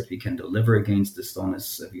confidence that we can deliver against this, Don,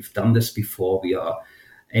 is we've done this before. We are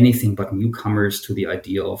anything but newcomers to the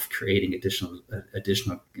idea of creating additional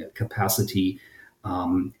capacity.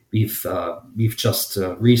 We've just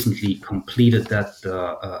recently completed that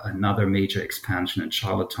another major expansion in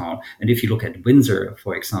Charlottetown. And if you look at Windsor,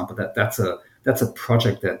 for example, that's a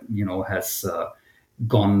project that has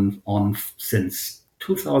gone on since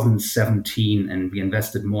 2017, and we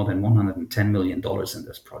invested more than $110 million in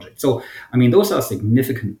this project. So, I mean, those are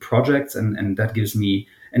significant projects, and that gives me,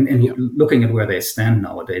 and looking at where they stand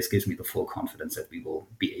nowadays, gives me the full confidence that we will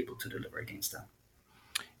be able to deliver against them.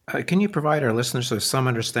 Can you provide our listeners with some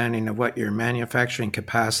understanding of what your manufacturing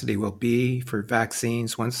capacity will be for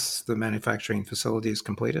vaccines once the manufacturing facility is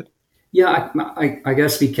completed? Yeah, I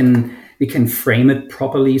guess we can frame it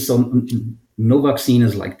properly. So no vaccine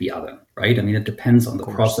is like the other, right? I mean, it depends on the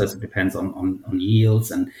process, it depends on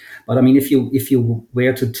yields, but I mean, if you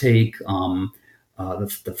were to take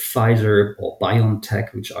the Pfizer or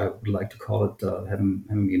BioNTech, which I would like to call it, having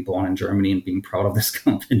been born in Germany and being proud of this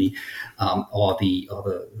company, or the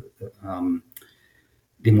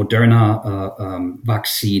Moderna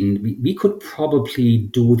vaccine, we could probably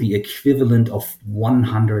do the equivalent of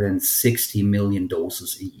 160 million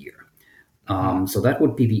doses a year. So that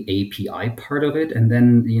would be the API part of it. And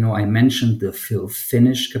then, I mentioned the fill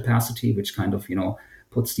finish capacity, which kind of,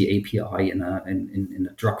 puts the API in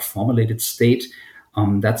a drug formulated state.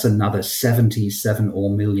 That's another 77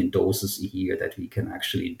 million doses a year that we can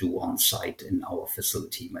actually do on site in our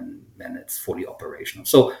facility when it's fully operational.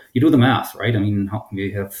 So you do the math, right? I mean,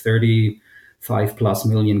 we have 35 plus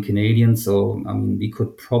million Canadians. So, I mean, we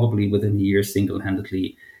could probably within a year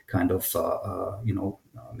single-handedly kind of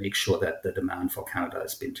make sure that the demand for Canada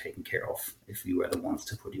has been taken care of if we were the ones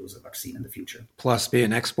to produce a vaccine in the future. Plus, be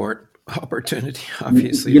an export opportunity,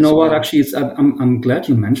 obviously. You know what? Actually, I'm glad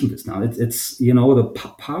you mentioned this. Now, it's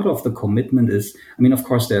the part of the commitment is. I mean, of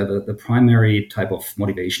course, the primary type of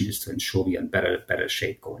motivation is to ensure we are in better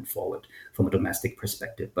shape going forward from a domestic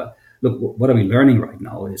perspective. But look, what are we learning right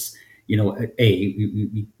now is,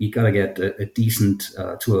 we got to get a decent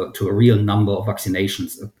to a real number of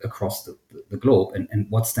vaccinations across the globe. And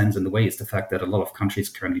what stands in the way is the fact that a lot of countries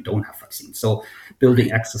currently don't have vaccines. So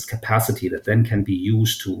building excess capacity that then can be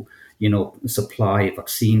used to, supply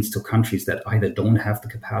vaccines to countries that either don't have the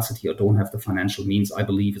capacity or don't have the financial means, I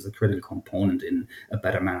believe is a critical component in a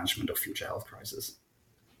better management of future health crises.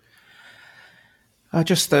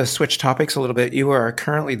 Just to switch topics a little bit, you are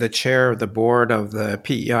currently the chair of the board of the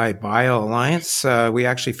PEI Bio Alliance. We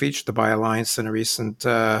actually featured the Bio Alliance in a recent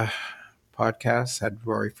podcast, had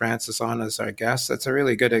Rory Francis on as our guest. That's a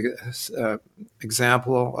really good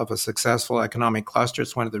example of a successful economic cluster.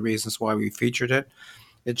 It's one of the reasons why we featured it.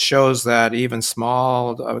 It shows that even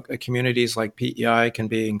small communities like PEI can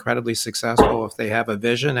be incredibly successful if they have a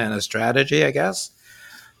vision and a strategy, I guess.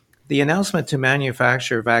 The announcement to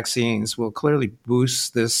manufacture vaccines will clearly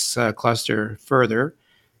boost this cluster further,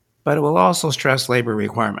 but it will also stress labor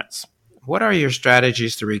requirements. What are your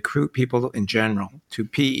strategies to recruit people in general to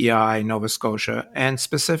PEI Nova Scotia and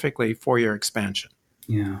specifically for your expansion?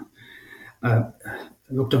 Yeah.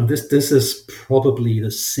 Look, Don, this is probably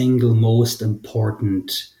the single most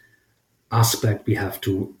important aspect we have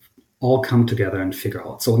to all come together and figure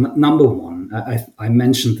out. So number one, I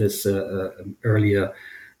mentioned this earlier,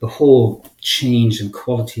 the whole change in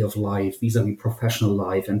quality of life, vis-a-vis professional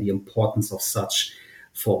life, and the importance of such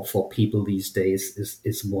for people these days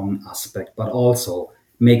is one aspect. But also,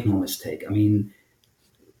 make no mistake, I mean,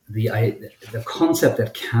 the concept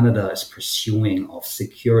that Canada is pursuing of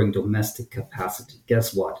securing domestic capacity,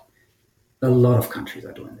 guess what? A lot of countries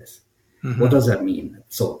are doing this. Mm-hmm. What does that mean?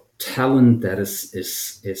 So talent that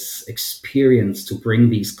is experienced to bring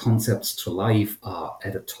these concepts to life are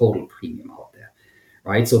at a total premium out there,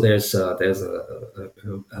 right? So there's a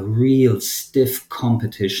real stiff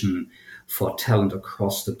competition for talent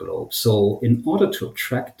across the globe. So in order to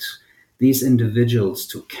attract these individuals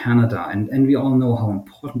to Canada, and we all know how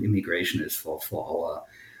important immigration is for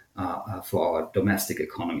our domestic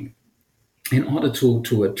economy. In order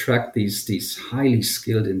to attract these highly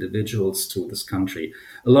skilled individuals to this country,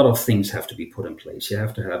 a lot of things have to be put in place. You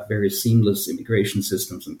have to have very seamless immigration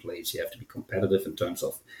systems in place. You have to be competitive in terms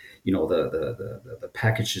of, the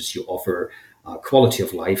packages you offer. Quality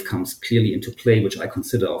of life comes clearly into play, which I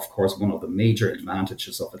consider, of course, one of the major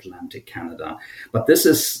advantages of Atlantic Canada. But this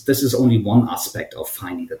is only one aspect of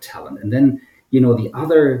finding the talent. And then, the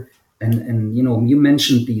other, and you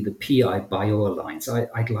mentioned the PEI Bio Alliance.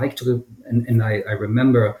 I'd like to, and I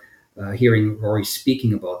remember hearing Rory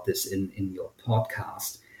speaking about this in your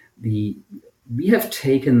podcast. We have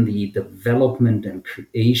taken the development and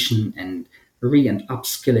creation and and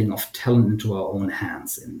upskilling of talent into our own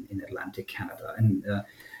hands in Atlantic Canada. And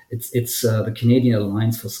it's the Canadian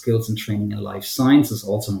Alliance for Skills and Training in Life Sciences,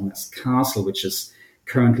 also known as CASL, which is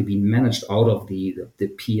currently being managed out of the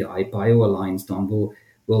PEI Bio Alliance. Don,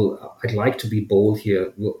 I'd like to be bold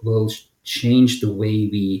here. We'll change the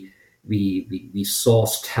way we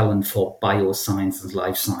source talent for biosciences,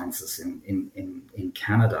 life sciences in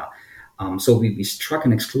Canada. So we struck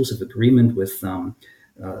an exclusive agreement with an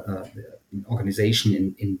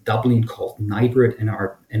organization in Dublin called NIBRT,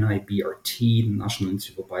 NIBRT, the National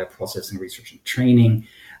Institute for Bioprocessing Research and Training.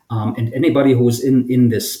 And anybody who is in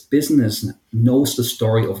this business knows the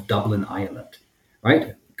story of Dublin, Ireland, right?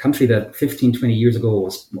 A country that 15, 20 years ago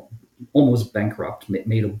was almost bankrupt,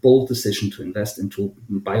 made a bold decision to invest into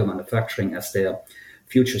biomanufacturing as their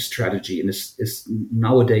future strategy, and is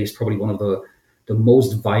nowadays probably one of the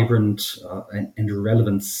most vibrant and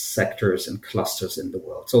relevant sectors and clusters in the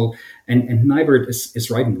world. So, and NIBRT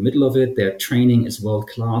is right in the middle of it. Their training is world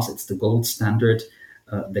class. It's the gold standard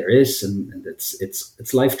there is, and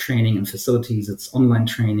it's live training and facilities. It's online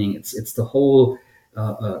training. It's the whole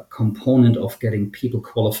component of getting people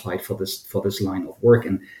qualified for this line of work.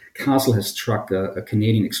 And CASL has struck a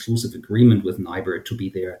Canadian exclusive agreement with NIBRT to be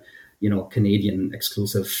their Canadian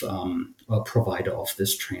exclusive provider of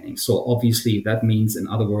this training. So obviously that means, in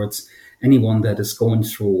other words, anyone that is going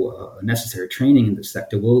through necessary training in this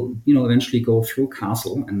sector will, eventually go through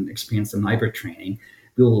CASL and experience the NIBRT training.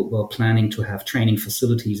 we're planning to have training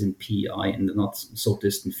facilities in PEI in the not so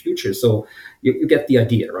distant future. So you get the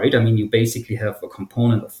idea, right? I mean, you basically have a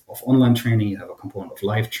component of online training, you have a component of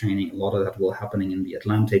live training. A lot of that will happening in the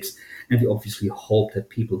Atlantics. And we obviously hope that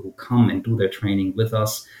people who come and do their training with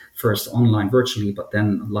us, first online virtually, but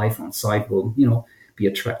then live on site, will, be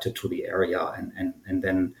attracted to the area and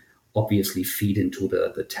then obviously feed into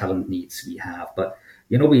the talent needs we have. But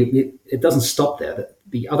it doesn't stop there.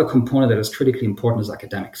 The other component that is critically important is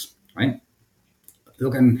academics, right?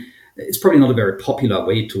 Look, and it's probably not a very popular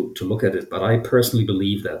way to look at it, but I personally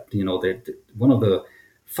believe that that one of the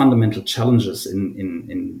fundamental challenges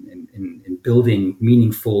in building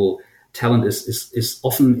meaningful talent is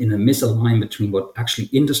often in a misalignment between what actually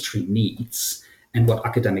industry needs and what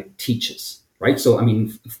academic teaches. Right. So, I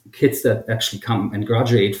mean, kids that actually come and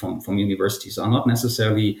graduate from universities are not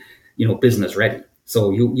necessarily, business ready.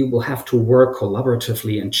 So you will have to work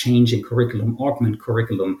collaboratively and change in curriculum, augment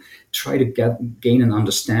curriculum, try to gain an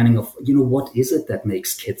understanding of, what is it that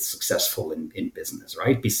makes kids successful in business,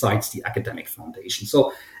 right? Besides the academic foundation.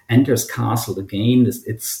 So enters Castle again.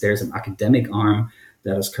 There's an academic arm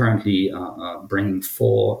that is currently bringing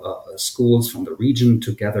 4 schools from the region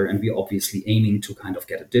together. And we're obviously aiming to kind of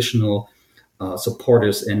get additional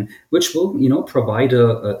supporters in, which will, provide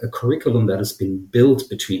a curriculum that has been built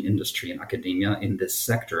between industry and academia in this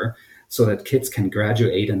sector, so that kids can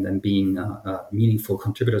graduate and then being meaningful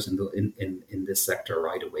contributors in this sector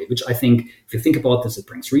right away. Which I think, if you think about this, it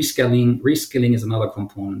brings reskilling. Reskilling is another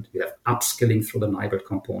component. You have upskilling through the NIBRD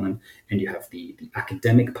component, and you have the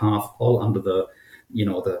academic path all under the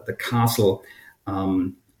Castle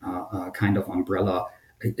kind of umbrella.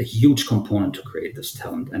 A huge component to create this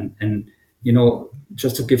talent. And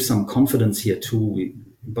just to give some confidence here too,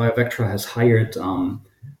 BioVectra has hired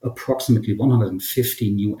approximately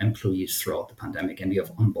 150 new employees throughout the pandemic, and we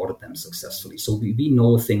have onboarded them successfully. So we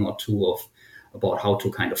know a thing or two about how to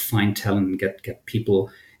kind of find talent and get people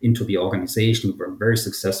into the organization. We work very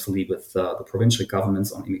successfully with the provincial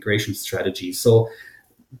governments on immigration strategies. So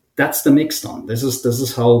that's the mixed on. This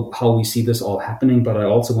is how we see this all happening. But I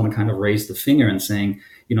also want to kind of raise the finger and saying,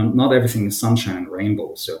 not everything is sunshine and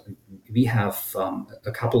rainbows. So we have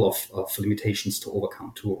a couple of limitations to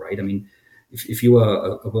overcome too, right? I mean, if you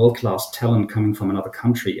are a world-class talent coming from another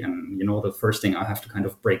country, and the first thing I have to kind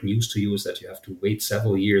of break news to you is that you have to wait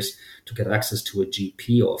several years to get access to a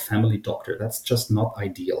GP or a family doctor. That's just not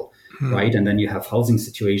ideal, right? And then you have housing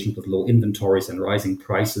situations with low inventories and rising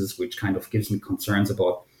prices, which kind of gives me concerns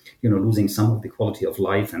about losing some of the quality of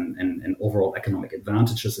life and overall economic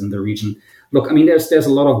advantages in the region. Look, I mean, there's a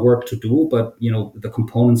lot of work to do, but the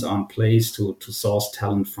components are in place to source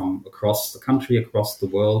talent from across the country, across the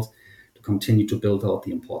world, to continue to build out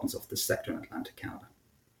the importance of this sector in Atlantic Canada.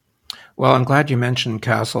 Well, I'm glad you mentioned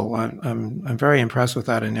Castle. I'm very impressed with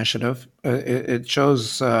that initiative. It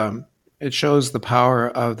shows the power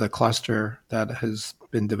of the cluster that has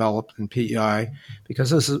been developed in PEI, because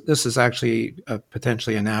this is actually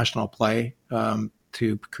potentially a national play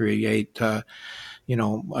to create a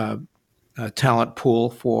talent pool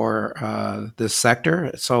for this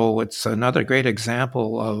sector. So it's another great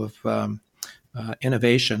example of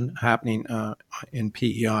innovation happening in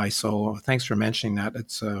PEI. So thanks for mentioning that.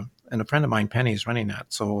 It's and a friend of mine, Penny, is running that.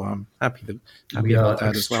 So I'm happy about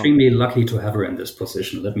that as well. We are extremely lucky to have her in this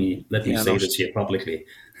position. Let me say this here publicly.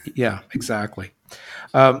 Yeah, exactly.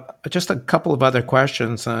 Just a couple of other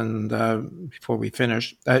questions, and before we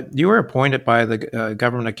finish, you were appointed by the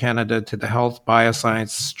Government of Canada to the Health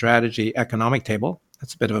Bioscience Strategy Economic Table.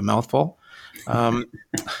 That's a bit of a mouthful. Can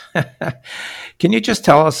you just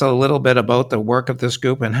tell us a little bit about the work of this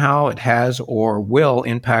group and how it has or will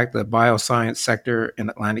impact the bioscience sector in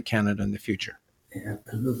Atlantic Canada in the future? Yeah,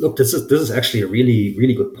 look, this is actually a really,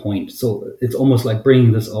 really good point. So it's almost like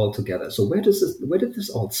bringing this all together. So where did this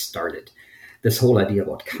all started? This whole idea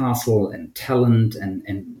about Castle and talent and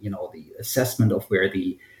the assessment of where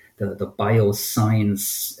the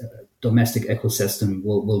bioscience domestic ecosystem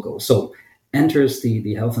will go. So enters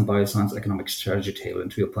the Health and Bioscience Economic Strategy Table,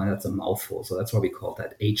 and to your point, that's a mouthful. So that's why we call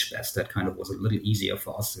that HBES. That kind of was a little easier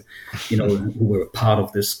for us, who were part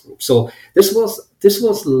of this group. So this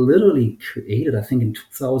was literally created, I think, in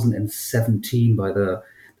 2017 by the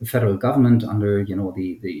federal government under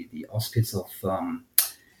the auspice of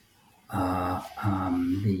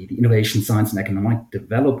the Innovation, Science and Economic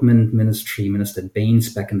Development Ministry, Minister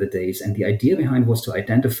Baines back in the days. And the idea behind was to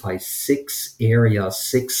identify 6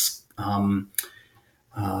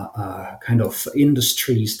 kind of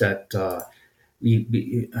industries that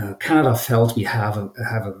Canada felt we have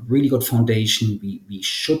a really good foundation. We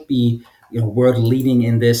should be world leading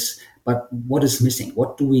in this, But what is missing?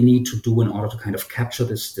 What do we need to do in order to kind of capture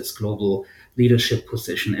this global leadership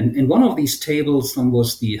position? And one of these tables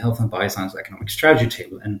was the Health and Bioscience Economic Strategy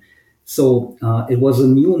table. And so it was a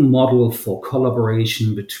new model for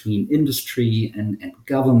collaboration between industry and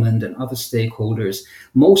government and other stakeholders.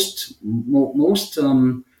 Most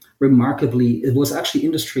remarkably, it was actually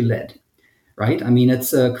industry-led. Right? I mean,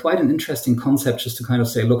 it's quite an interesting concept just to kind of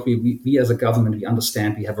say, look, we as a government, we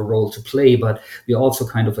understand we have a role to play, but we also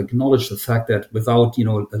kind of acknowledge the fact that without,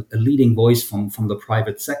 a leading voice from the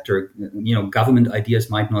private sector, government ideas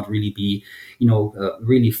might not really be,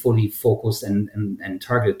 really fully focused and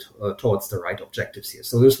targeted towards the right objectives here.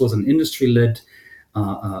 So this was an industry-led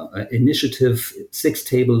initiative, 6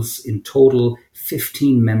 tables in total,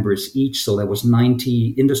 15 members each. So there was 90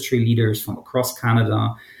 industry leaders from across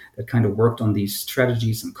Canada that kind of worked on these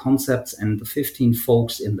strategies and concepts, and the 15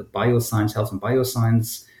 folks in the bioscience, health and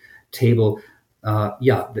bioscience table,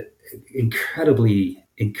 incredibly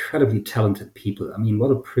talented people. I mean,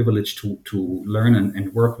 what a privilege to learn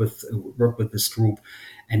and work with this group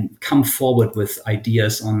and come forward with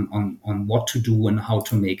ideas on what to do and how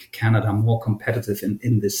to make Canada more competitive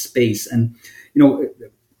in this space. And,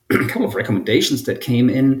 a couple of recommendations that came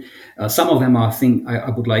in. Some of them I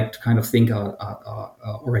would like to kind of think are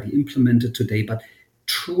already implemented today, but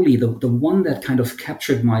truly the one that kind of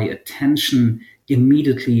captured my attention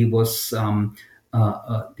immediately was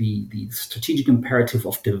the strategic imperative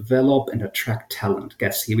of develop and attract talent.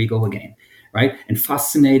 Guess, here we go again. Right. And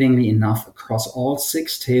fascinatingly enough, across all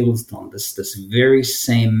 6 tables done, this very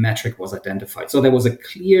same metric was identified. So there was a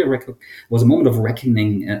moment of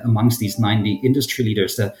reckoning amongst these 90 industry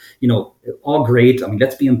leaders that, all great. I mean,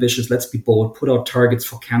 let's be ambitious, let's be bold, put out targets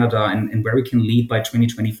for Canada and where we can lead by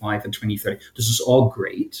 2025 and 2030. This is all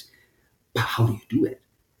great. But how do you do it?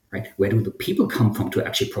 Right? Where do the people come from to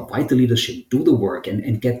actually provide the leadership, do the work,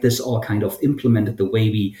 and get this all kind of implemented the way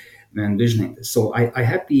we were envisioning this? So I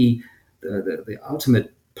had the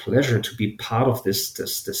ultimate pleasure to be part of this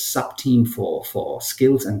sub team for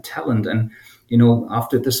skills and talent. And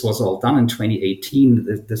after this was all done in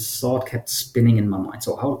 2018, this thought kept spinning in my mind.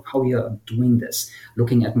 So how we are doing this,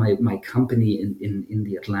 looking at my company in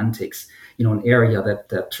the Atlantics, an area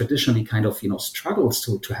that traditionally kind of struggles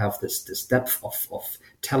to have this depth of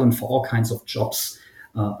talent for all kinds of jobs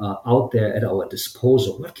out there at our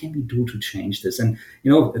disposal. What can we do to change this? And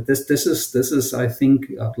this is I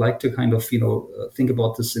think I'd like to kind of think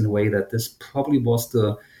about this in a way that this probably was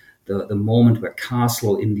the moment where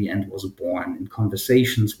Castle in the end was born, in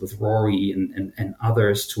conversations with Rory and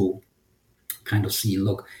others to kind of see,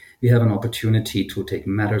 look, we have an opportunity to take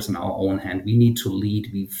matters in our own hand. We need to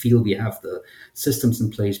lead. We feel we have the systems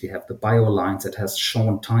in place. We have the BioAlliance that has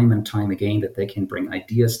shown time and time again that they can bring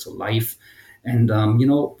ideas to life. And,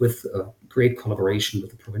 with great collaboration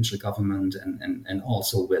with the provincial government and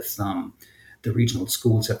also with the regional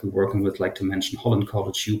schools that we're working with, like to mention Holland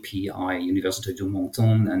College, UPI, Université du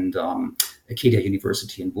Moncton, and Acadia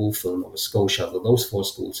University in Wolfville, Nova Scotia. So those 4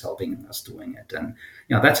 schools helping us doing it. And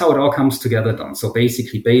that's how it all comes together, Don. So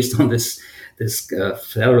basically, based on this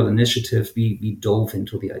federal initiative, we dove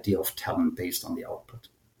into the idea of talent based on the output.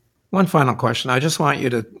 One final question. I just want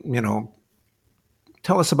you to,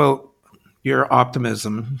 tell us about your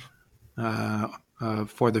optimism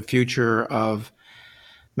for the future of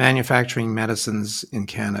manufacturing medicines in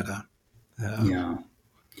Canada.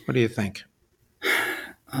 What do you think?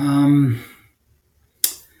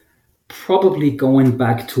 Probably going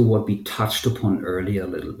back to what we touched upon earlier a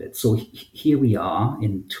little bit. So here we are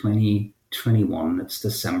in 2021. It's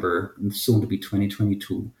December, and soon to be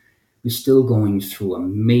 2022. We're still going through a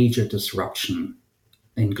major disruption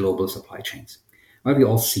in global supply chains. Well, we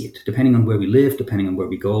all see it. Depending on where we live, depending on where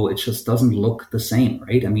we go, it just doesn't look the same,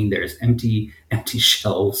 right? I mean, there's empty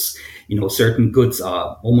shelves. Certain goods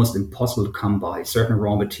are almost impossible to come by. Certain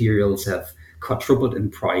raw materials have quadrupled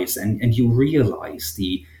in price, and you realize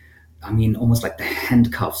almost like the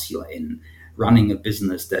handcuffs you're in running a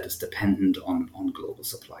business that is dependent on global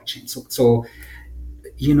supply chains. So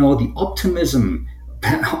the optimism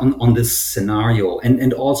on this scenario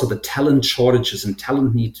and also the talent shortages and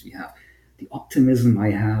talent needs we have. The optimism I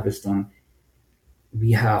have is that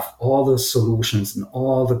we have all the solutions and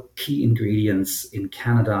all the key ingredients in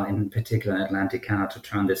Canada, in particular in Atlantic Canada, to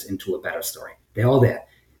turn this into a better story. They're all there.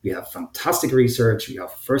 We have fantastic research. We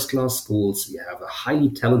have first-class schools. We have a highly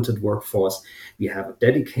talented workforce. We have a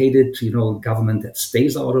dedicated, government that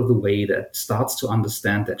stays out of the way, that starts to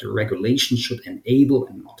understand that the regulation should enable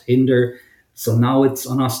and not hinder. So now it's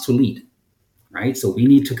on us to lead. Right. So we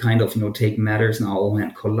need to kind of, take matters in our own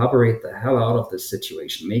hand, collaborate the hell out of this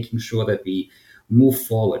situation, making sure that we move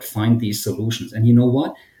forward, find these solutions. And you know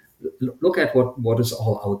what? look at what is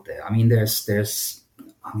all out there. I mean, there's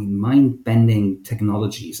mind-bending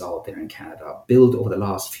technologies out there in Canada, built over the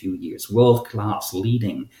last few years, world-class,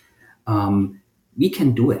 leading. We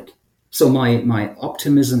can do it. So my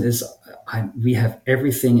optimism is we have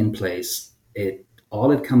everything in place.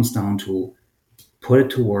 All it comes down to, put it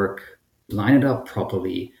to work, line it up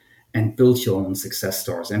properly, and build your own success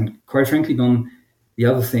stories. And quite frankly, Don, the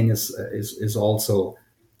other thing is also,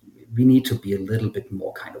 we need to be a little bit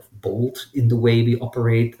more kind of bold in the way we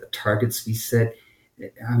operate, the targets we set.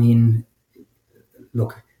 I mean,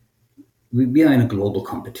 look, we are in a global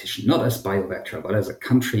competition, not as BioVectra, but as a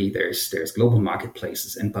country. There's global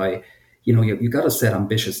marketplaces, and you got to set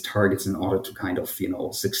ambitious targets in order to kind of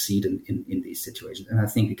succeed in these situations. And I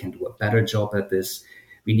think we can do a better job at this.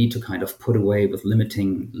 We need to kind of put away with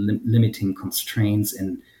limiting constraints,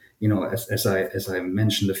 and as I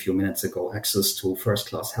mentioned a few minutes ago, access to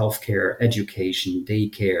first-class healthcare, education,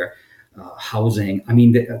 daycare, housing. I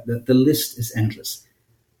mean, the list is endless.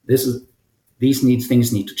 Things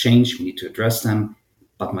need to change. We need to address them.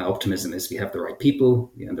 But my optimism is we have the right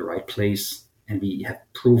people, we're in the right place, and we have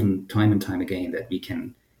proven time and time again that we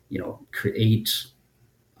can, create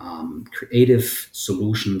creative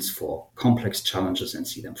solutions for complex challenges and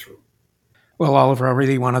see them through. Well, Oliver, I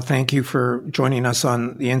really want to thank you for joining us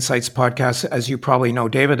on the Insights podcast. As you probably know,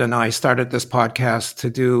 David and I started this podcast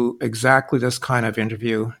to do exactly this kind of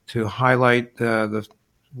interview, to highlight the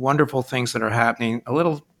wonderful things that are happening, a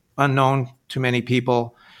little unknown to many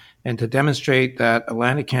people, and to demonstrate that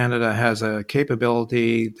Atlantic Canada has a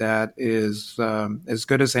capability that is as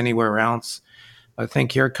good as anywhere else. I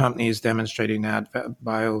think your company is demonstrating that.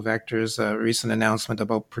 BioVectra's recent announcement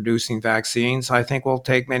about producing vaccines, I think, will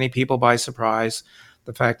take many people by surprise.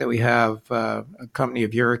 The fact that we have a company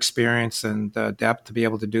of your experience and depth to be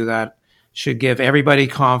able to do that should give everybody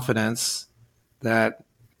confidence that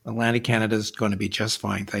Atlantic Canada is going to be just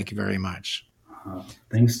fine. Thank you very much.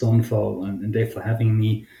 Thanks, Don, and Dave, for having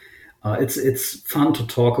me. It's fun to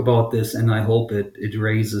talk about this, and I hope it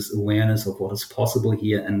raises awareness of what is possible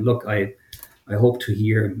here. And look, I hope to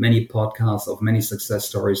hear many podcasts of many success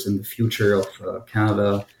stories in the future of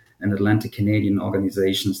Canada and Atlantic Canadian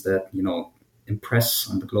organizations that impress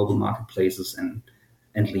on the global marketplaces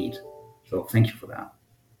and lead. So thank you for that.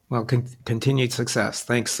 Well, continued success.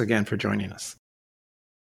 Thanks again for joining us.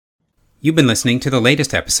 You've been listening to the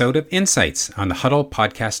latest episode of Insights on the Huddle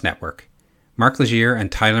Podcast Network. Mark Legier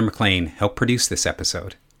and Tyler McLean help produce this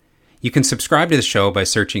episode. You can subscribe to the show by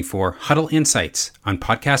searching for Huddle Insights on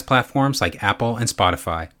podcast platforms like Apple and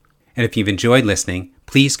Spotify. And if you've enjoyed listening,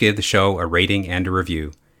 please give the show a rating and a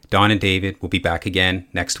review. Don and David will be back again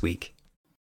next week.